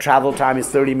 Their travel time is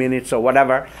 30 minutes or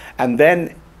whatever. And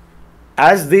then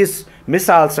as these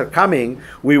missiles are coming,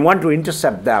 we want to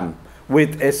intercept them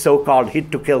with a so-called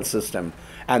hit-to-kill system.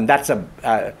 And that's even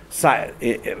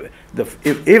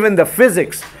the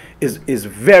physics is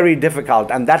very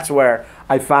difficult. And that's where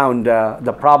I found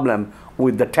the problem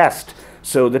with the test.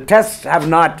 So the tests have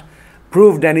not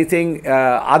proved anything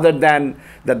other than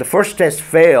that the first test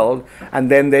failed,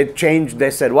 and then they changed. They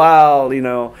said, well, you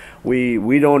know,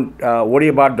 we don't worry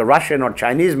about the Russian or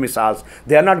Chinese missiles.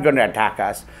 They're not going to attack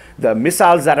us. The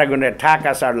missiles that are going to attack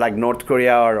us are like North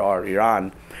Korea or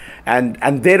Iran,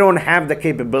 and they don't have the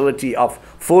capability of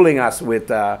fooling us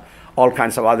with all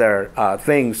kinds of other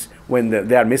things when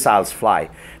their missiles fly.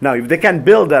 Now, if they can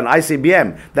build an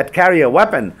ICBM that carry a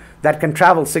weapon that can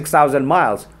travel 6,000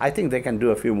 miles, I think they can do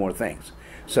a few more things.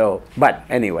 So, but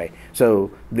anyway,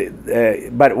 so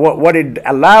but what it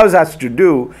allows us to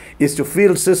do is to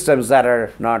field systems that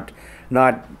are not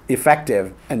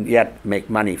effective and yet make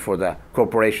money for the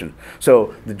corporation.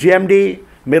 So the GMD,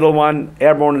 middle one,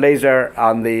 airborne laser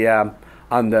on the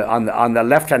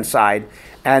left-hand side,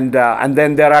 and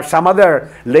then there are some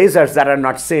other lasers that are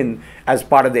not seen as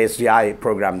part of the SDI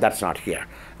program. That's not here.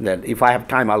 Then if I have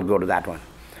time, I'll go to that one.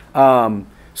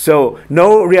 So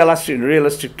no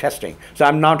realistic testing. So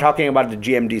I'm now talking about the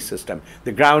GMD system,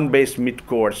 the ground-based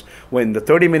mid-course, when the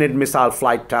 30-minute missile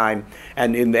flight time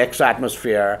and in the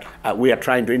exoatmosphere, we are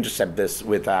trying to intercept this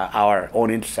with our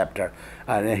own interceptor,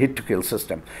 a hit-to-kill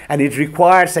system. And it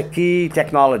requires a key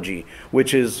technology,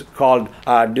 which is called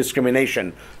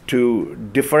discrimination, to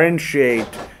differentiate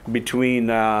between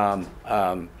the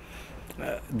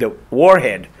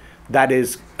warhead that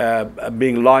is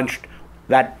being launched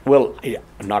that will,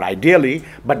 not ideally,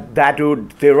 but that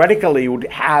would theoretically would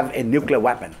have a nuclear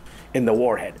weapon in the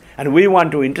warhead. And we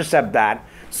want to intercept that,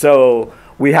 so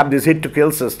we have this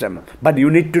hit-to-kill system. But you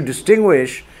need to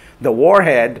distinguish the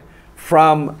warhead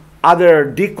from other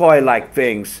decoy-like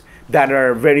things that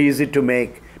are very easy to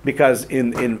make, because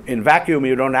in vacuum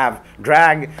you don't have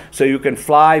drag, so you can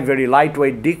fly very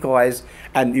lightweight decoys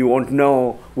and you won't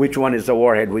know which one is the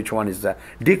warhead, which one is the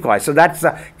decoy. So that's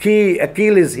the key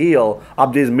Achilles heel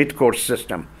of this mid-course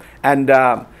system. And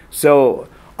so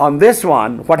on this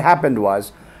one, what happened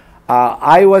was,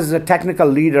 I was the technical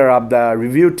leader of the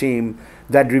review team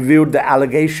that reviewed the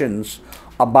allegations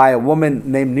by a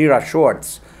woman named Neera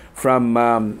Schwartz from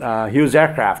Hughes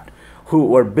Aircraft, who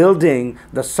were building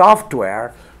the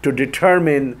software to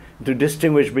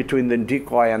distinguish between the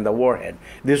decoy and the warhead.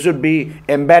 This would be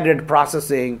embedded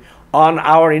processing on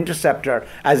our interceptor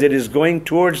as it is going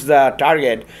towards the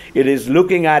target. It is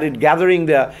looking at it, gathering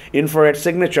the infrared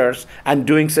signatures and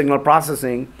doing signal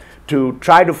processing to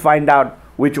try to find out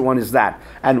which one is that.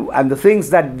 And the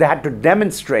things that they had to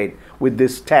demonstrate with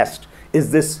this test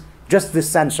is just this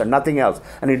sensor, nothing else.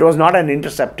 And it was not an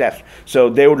intercept test. So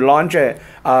they would launch a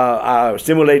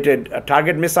simulated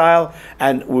target missile,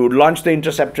 and we would launch the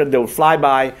interceptor. They would fly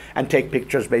by and take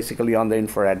pictures basically on the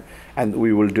infrared, and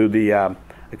we will do the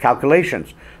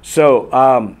calculations.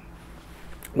 So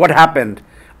what happened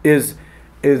is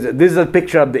this is a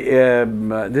picture of the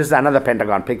this is another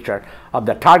Pentagon picture of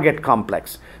the target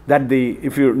complex. That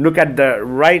if you look at the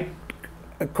right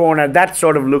corner, that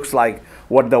sort of looks like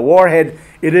what the warhead.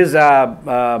 It is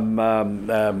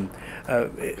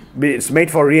it's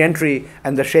made for re-entry,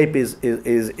 and the shape is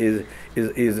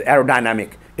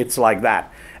aerodynamic. It's like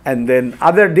that. And then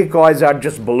other decoys are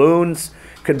just balloons,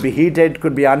 could be heated,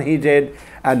 could be unheated,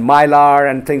 and mylar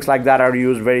and things like that are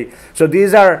used so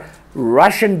these are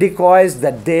Russian decoys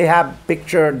that they have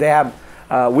pictured.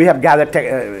 We have gathered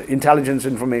intelligence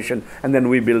information, and then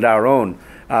we build our own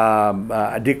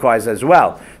decoys as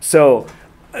well. So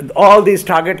all these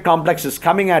target complexes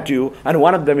coming at you, and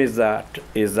one of them is a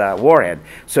warhead.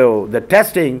 So the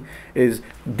testing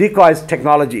decoys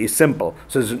technology is simple.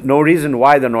 So there's no reason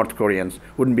why the North Koreans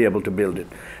wouldn't be able to build it.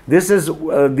 This is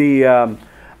the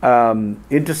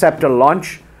interceptor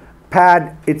launch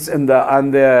pad. It's on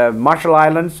the Marshall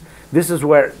Islands. This is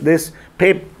where this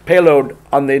payload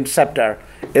on the interceptor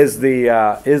is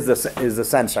the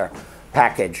sensor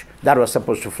package that was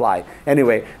supposed to fly.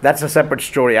 Anyway, that's a separate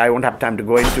story. I won't have time to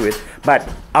go into it. But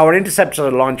our interceptors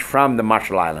are launched from the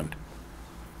Marshall Island.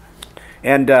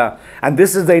 And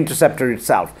this is the interceptor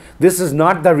itself. This is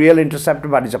not the real interceptor,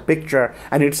 but it's a picture,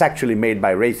 and it's actually made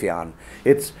by Raytheon.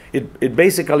 It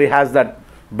basically has that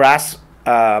brass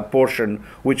portion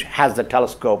which has the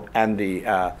telescope and the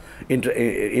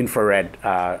infrared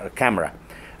camera.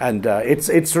 And it's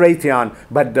Raytheon,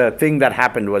 but the thing that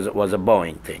happened was a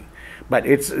Boeing thing. But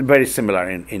it's very similar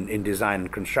in design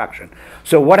and construction.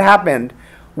 So what happened,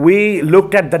 we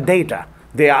looked at the data.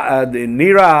 The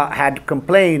NERA had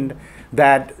complained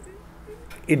that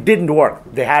it didn't work.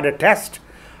 They had a test,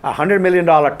 $100 million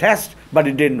test, but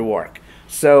it didn't work.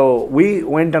 So we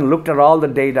went and looked at all the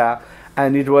data,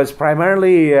 and it was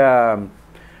primarily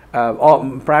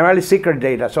secret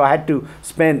data. So I had to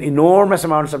spend enormous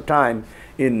amounts of time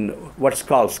in what's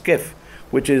called SCIF,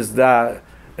 which is the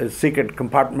secret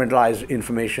compartmentalized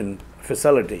information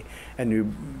facility. And you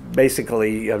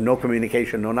basically have no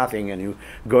communication, no nothing, and you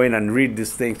go in and read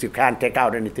these things. You can't take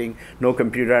out anything, no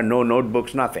computer, no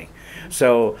notebooks, nothing.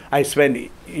 So I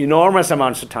spent enormous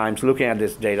amounts of time looking at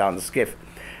this data on the SCIF,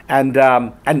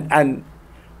 and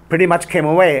pretty much came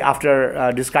away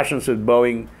after discussions with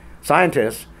Boeing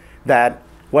scientists that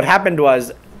what happened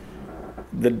was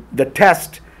the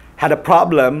test had a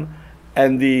problem,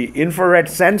 and the infrared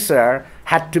sensor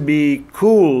had to be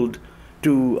cooled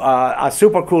to a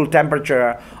supercooled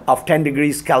temperature of 10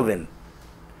 degrees Kelvin.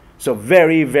 So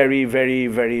very, very, very,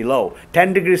 very low.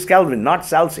 10 degrees Kelvin, not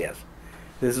Celsius.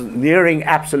 This is nearing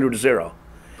absolute zero.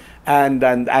 And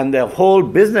the whole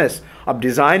business of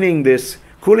designing this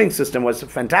cooling system was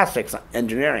fantastic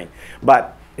engineering,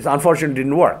 but it unfortunately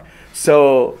didn't work.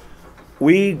 So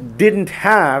we didn't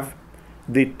have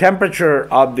the temperature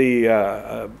of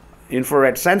the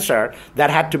infrared sensor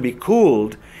that had to be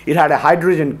cooled. It had a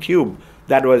hydrogen cube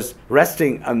that was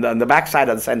resting on the backside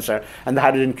of the sensor, and the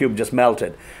hydrogen cube just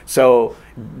melted. So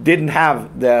didn't have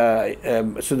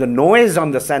so the noise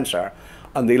on the sensor,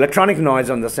 on the electronic noise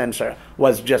on the sensor,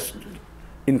 was just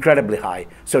incredibly high.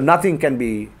 So nothing can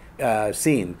be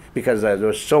seen because there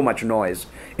was so much noise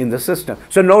in the system.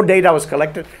 So no data was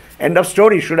collected. End of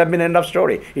story. Should have been end of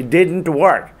story. It didn't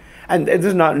work. And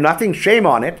there's nothing shame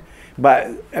on it, but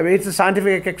I mean, it's a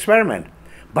scientific experiment.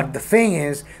 But the thing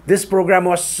is, this program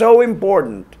was so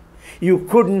important, you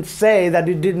couldn't say that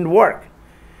it didn't work.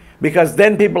 Because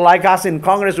then people like us in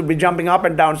Congress would be jumping up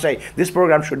and down saying, this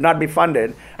program should not be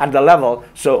funded at the level.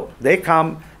 So they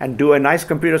come and do a nice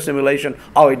computer simulation.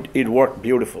 Oh, it worked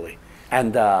beautifully.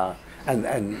 And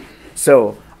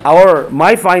so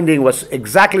my finding was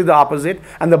exactly the opposite,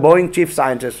 and the Boeing chief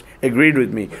scientist agreed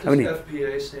with me. What does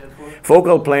FPA stand for?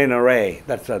 Focal plane array.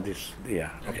 That's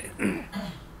yeah. Okay.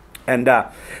 And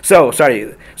so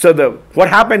what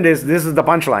happened is, this is the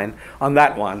punchline on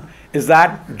that one, is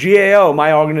that GAO,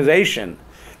 my organization,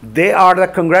 they are the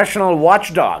congressional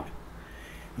watchdog.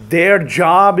 Their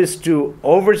job is to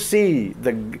oversee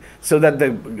so that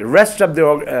the rest of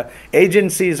the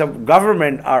agencies of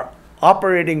government are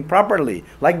operating properly,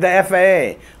 like the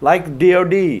FAA, like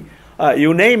DOD,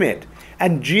 you name it.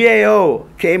 And GAO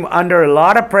came under a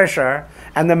lot of pressure,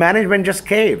 and the management just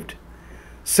caved.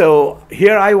 So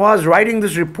here I was writing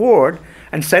this report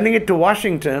and sending it to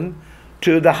Washington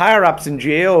to the higher-ups in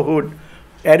GAO who would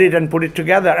edit and put it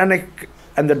together.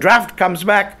 And the draft comes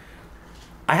back.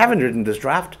 I haven't written this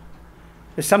draft.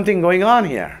 There's something going on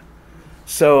here.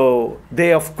 So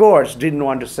they, of course, didn't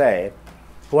want to say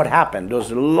what happened. There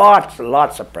was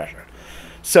lots of pressure.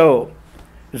 So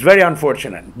it's very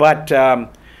unfortunate. But I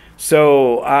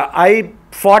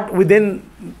fought within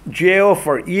GAO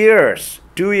for years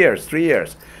 2 years, 3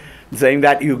 years, saying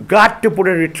that you got to put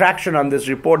a retraction on this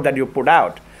report that you put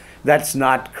out. That's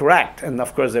not correct. And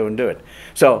of course they wouldn't do it.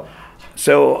 So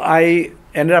I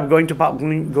ended up going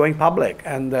public,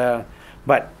 and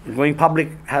but going public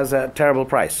has a terrible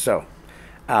price. So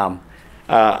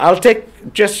I'll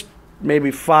take just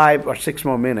maybe 5 or 6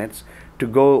 more minutes to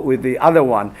go with the other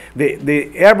one,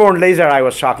 the airborne laser I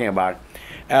was talking about.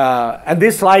 And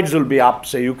these slides will be up,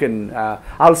 so you can,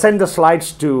 I'll send the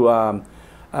slides to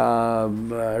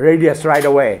Radius right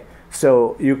away,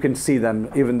 so you can see them,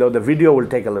 even though the video will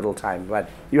take a little time, but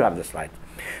you have the slides.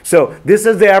 So this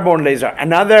is the airborne laser,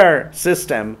 another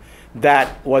system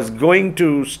that was going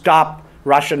to stop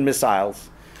Russian missiles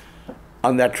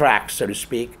on their tracks, so to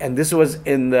speak, and this was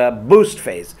in the boost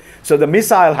phase. So the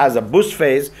missile has a boost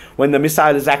phase when the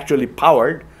missile is actually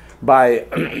powered by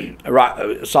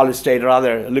solid state or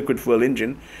other liquid fuel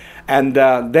engine, and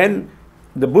then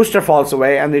the booster falls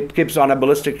away and it keeps on a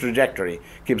ballistic trajectory,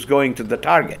 keeps going to the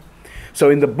target. So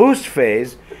in the boost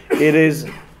phase, it is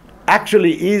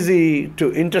actually easy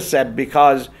to intercept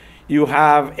because you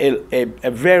have a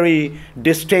very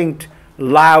distinct,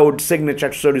 loud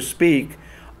signature, so to speak,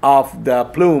 of the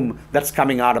plume that's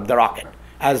coming out of the rocket.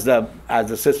 As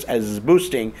it's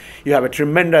boosting, you have a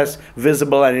tremendous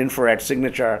visible and infrared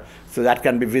signature, so that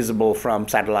can be visible from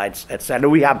satellites, etc.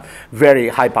 We have very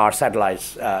high power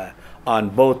satellites on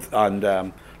both on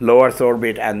the low Earth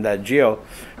orbit and the GEO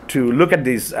to look at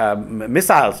these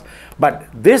missiles. But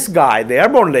this guy, the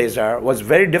airborne laser, was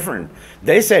very different.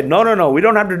 They said, no, we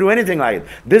don't have to do anything like it.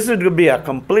 This is going to be a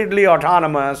completely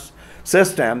autonomous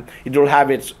system. It will have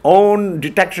its own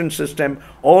detection system,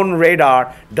 own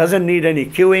radar, doesn't need any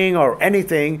queuing or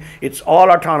anything. It's all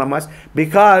autonomous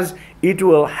because it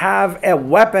will have a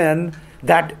weapon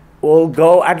that will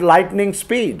go at lightning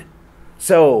speed.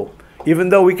 So even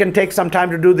though we can take some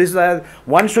time to do this,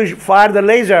 once we fire the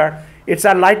laser, it's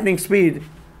at lightning speed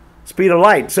of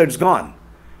light, so it's gone.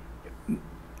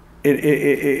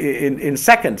 In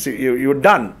seconds, you're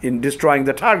done in destroying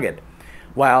the target.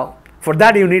 Well, for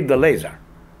that you need the laser.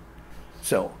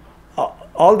 So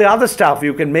all the other stuff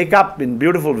you can make up in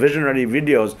beautiful visionary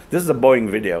videos. This is a Boeing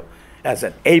video as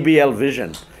an ABL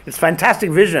vision. It's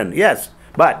fantastic vision, yes,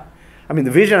 but I mean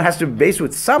the vision has to be based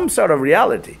with some sort of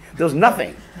reality. There was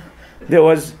nothing. There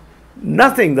was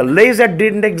nothing. The laser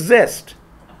didn't exist,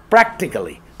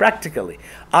 practically.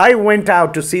 I went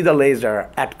out to see the laser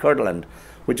at Kirtland,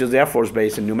 which is the Air Force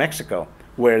Base in New Mexico,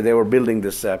 where they were building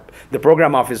this, the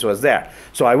program office was there.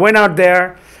 So I went out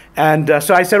there, and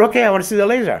so I said, okay, I want to see the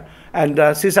laser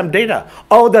and see some data.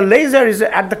 Oh, the laser is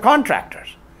at the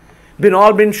contractors.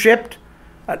 All been shipped.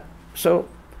 So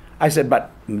I said,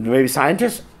 but maybe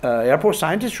scientists, airport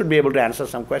scientists should be able to answer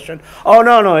some question. Oh,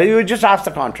 no, you just ask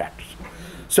the contractors.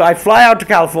 So I fly out to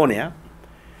California.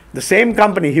 The same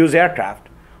company, Hughes Aircraft,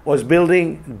 was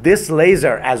building this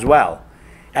laser as well.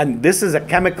 And this is a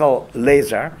chemical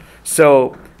laser.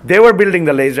 So they were building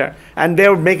the laser, and they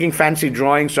were making fancy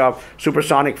drawings of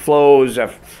supersonic flows,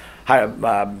 of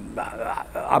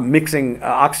mixing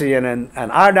oxygen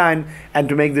and iodine, and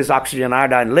to make this oxygen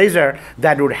iodine laser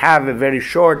that would have a very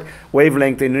short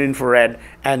wavelength in infrared,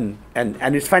 and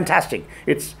it's fantastic.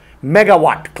 It's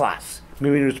megawatt class. I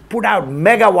mean, it's put out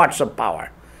megawatts of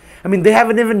power. I mean, they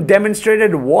haven't even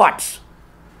demonstrated watts.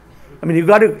 I mean, you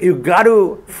got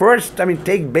to first, I mean,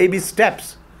 take baby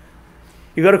steps.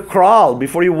 You got to crawl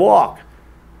before you walk,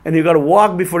 and you got to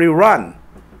walk before you run,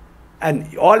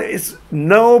 and all is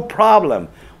no problem.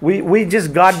 We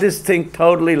just got this thing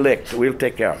totally licked. We'll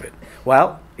take care of it.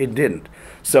 Well, it didn't.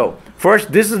 So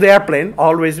first, this is the airplane.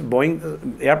 Always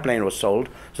Boeing airplane was sold,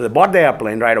 so they bought the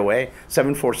airplane right away.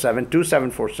 747, two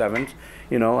 747s.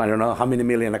 You know, I don't know how many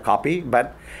million a copy,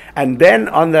 but and then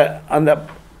on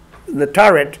the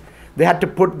turret, they had to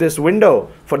put this window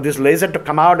for this laser to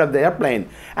come out of the airplane.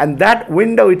 And that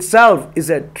window itself is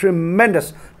a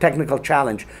tremendous technical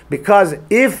challenge, because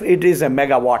if it is a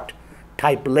megawatt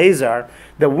type laser,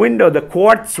 the window, the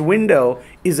quartz window,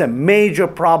 is a major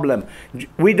problem.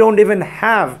 We don't even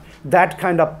have that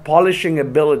kind of polishing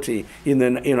ability in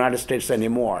the United States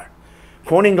anymore.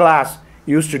 Corning glass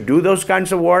used to do those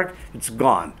kinds of work. It's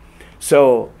gone.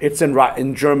 So it's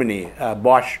in Germany.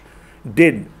 Bosch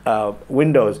did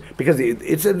windows because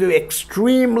it's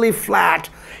extremely flat.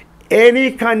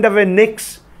 Any kind of a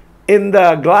nicks in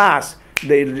the glass,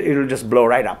 it'll just blow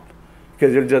right up,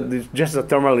 because just the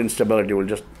thermal instability will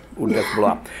just blow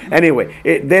up. Anyway,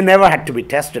 they never had to be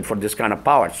tested for this kind of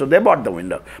power, so they bought the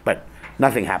window, but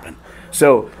nothing happened.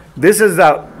 So this is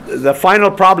the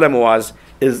final problem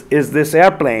is this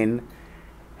airplane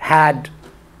had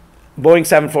Boeing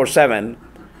 747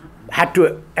 had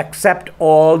to accept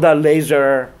all the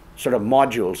laser sort of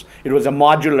modules. It was a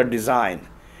modular design,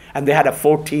 and they had a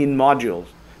 14 modules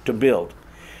to build.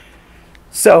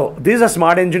 So these are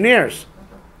smart engineers,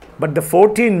 but the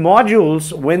 14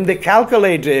 modules, when they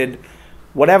calculated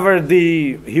whatever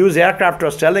the Hughes aircraft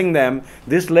was telling them,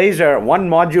 this laser, one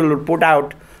module will put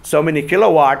out so many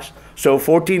kilowatts, so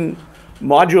 14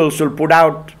 modules will put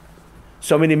out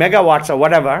so many megawatts or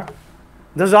whatever.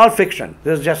 This is all fiction.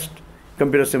 This is just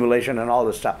computer simulation and all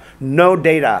this stuff. No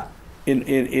data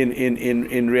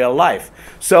in real life.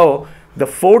 So the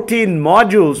 14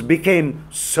 modules became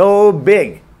so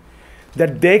big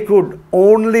that they could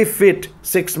only fit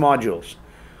 6 modules.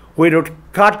 We would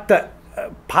cut the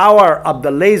power of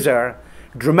the laser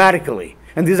dramatically.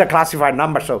 And these are classified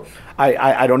numbers, so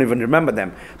I don't even remember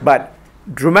them. But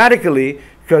dramatically,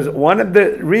 because one of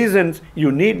the reasons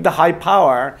you need the high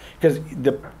power, because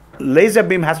the laser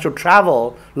beam has to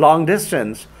travel long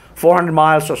distance, 400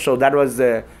 miles or so. That was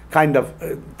the kind of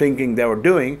thinking they were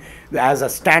doing as a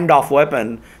standoff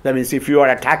weapon. That means if you are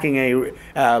attacking a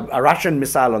Russian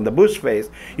missile on the boost phase,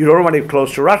 you don't want to be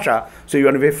close to Russia, so you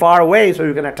want to be far away so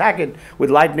you can attack it with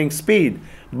lightning speed.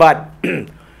 But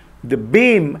the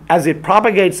beam, as it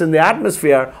propagates in the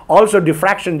atmosphere, also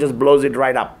diffraction just blows it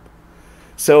right up.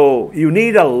 So you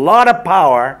need a lot of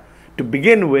power to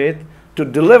begin with to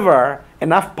deliver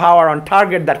enough power on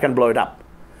target that can blow it up.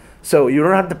 So you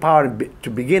don't have the power to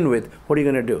begin with. What are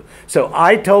you going to do? So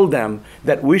I told them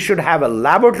that we should have a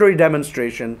laboratory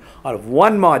demonstration of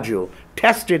one module,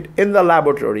 test it in the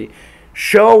laboratory,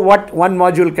 show what one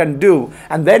module can do,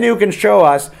 and then you can show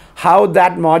us how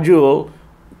that module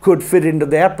could fit into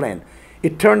the airplane.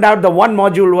 It turned out the one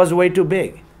module was way too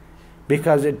big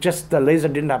because the laser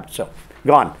didn't have, so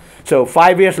gone. So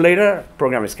 5 years later,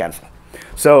 program is canceled.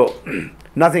 So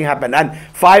nothing happened. And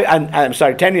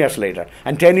 10 years later.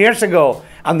 And 10 years ago,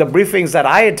 on the briefings that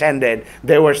I attended,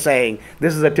 they were saying,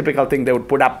 this is a typical thing they would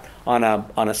put up on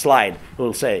a slide. It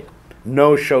will say,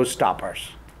 no showstoppers.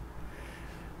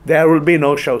 There will be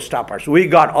no showstoppers. We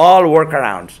got all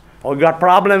workarounds. We got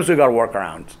problems, we got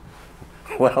workarounds.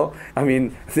 Well, I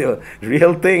mean, the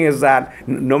real thing is that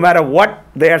no matter what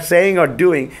they are saying or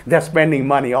doing, they're spending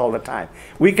money all the time.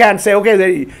 We can't say,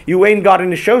 okay, you ain't got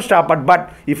any showstopper,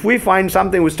 but if we find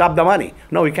something, we stop the money.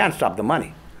 No, we can't stop the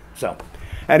money. So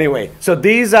anyway, so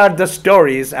these are the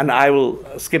stories, and I will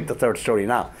skip the third story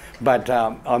now. But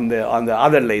on the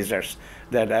other lasers,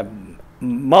 that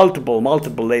multiple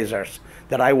lasers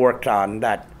that I worked on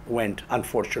that went,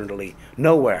 unfortunately,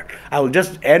 nowhere. I will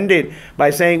just end it by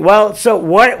saying, well, so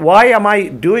why am I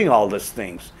doing all these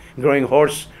things? Growing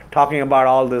hoarse, talking about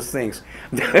all these things.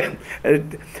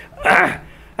 It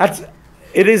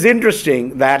is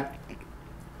interesting that,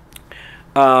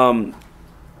 I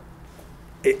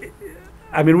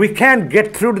mean, we can't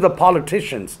get through to the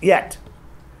politicians yet.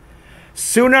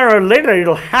 Sooner or later,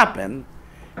 it'll happen.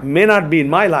 May not be in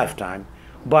my lifetime,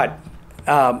 but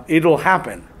it'll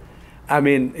happen. I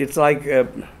mean, it's like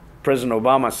President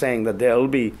Obama saying that there will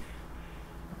be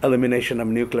elimination of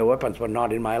nuclear weapons, but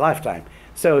not in my lifetime.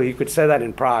 So he could say that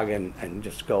in Prague and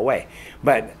just go away.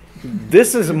 But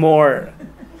this is more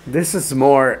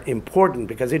important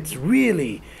because it's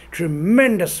really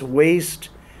tremendous waste,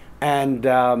 and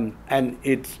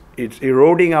it's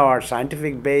eroding our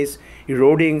scientific base,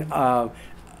 eroding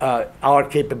our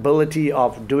capability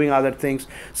of doing other things.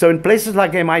 So in places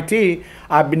like MIT,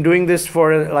 I've been doing this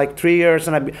for like 3 years,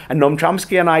 and Noam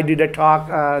Chomsky and I did a talk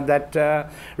that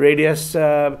Radius,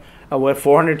 where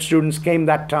 400 students came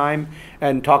that time,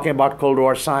 and talking about Cold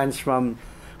War science from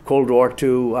Cold War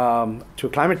to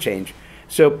climate change.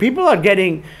 So people are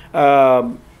getting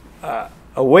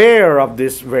aware of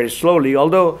this very slowly,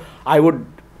 although I would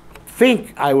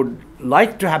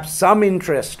like to have some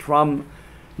interest from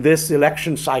this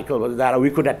election cycle, that we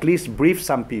could at least brief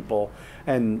some people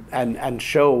and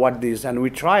show what these, and we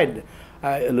tried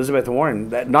Elizabeth Warren,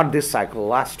 not this cycle,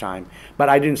 last time, but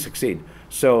I didn't succeed.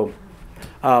 So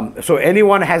so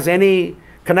anyone has any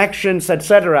connections,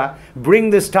 etc., bring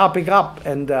this topic up,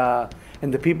 and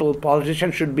the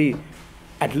politicians should be,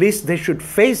 at least they should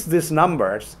face these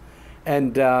numbers,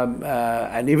 and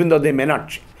even though they may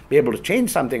not be able to change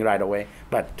something right away,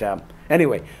 but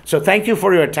anyway, so thank you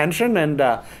for your attention, and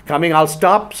coming, I'll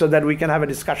stop so that we can have a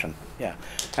discussion. Yeah,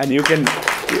 and you can.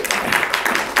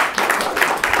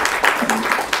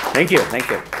 Thank you.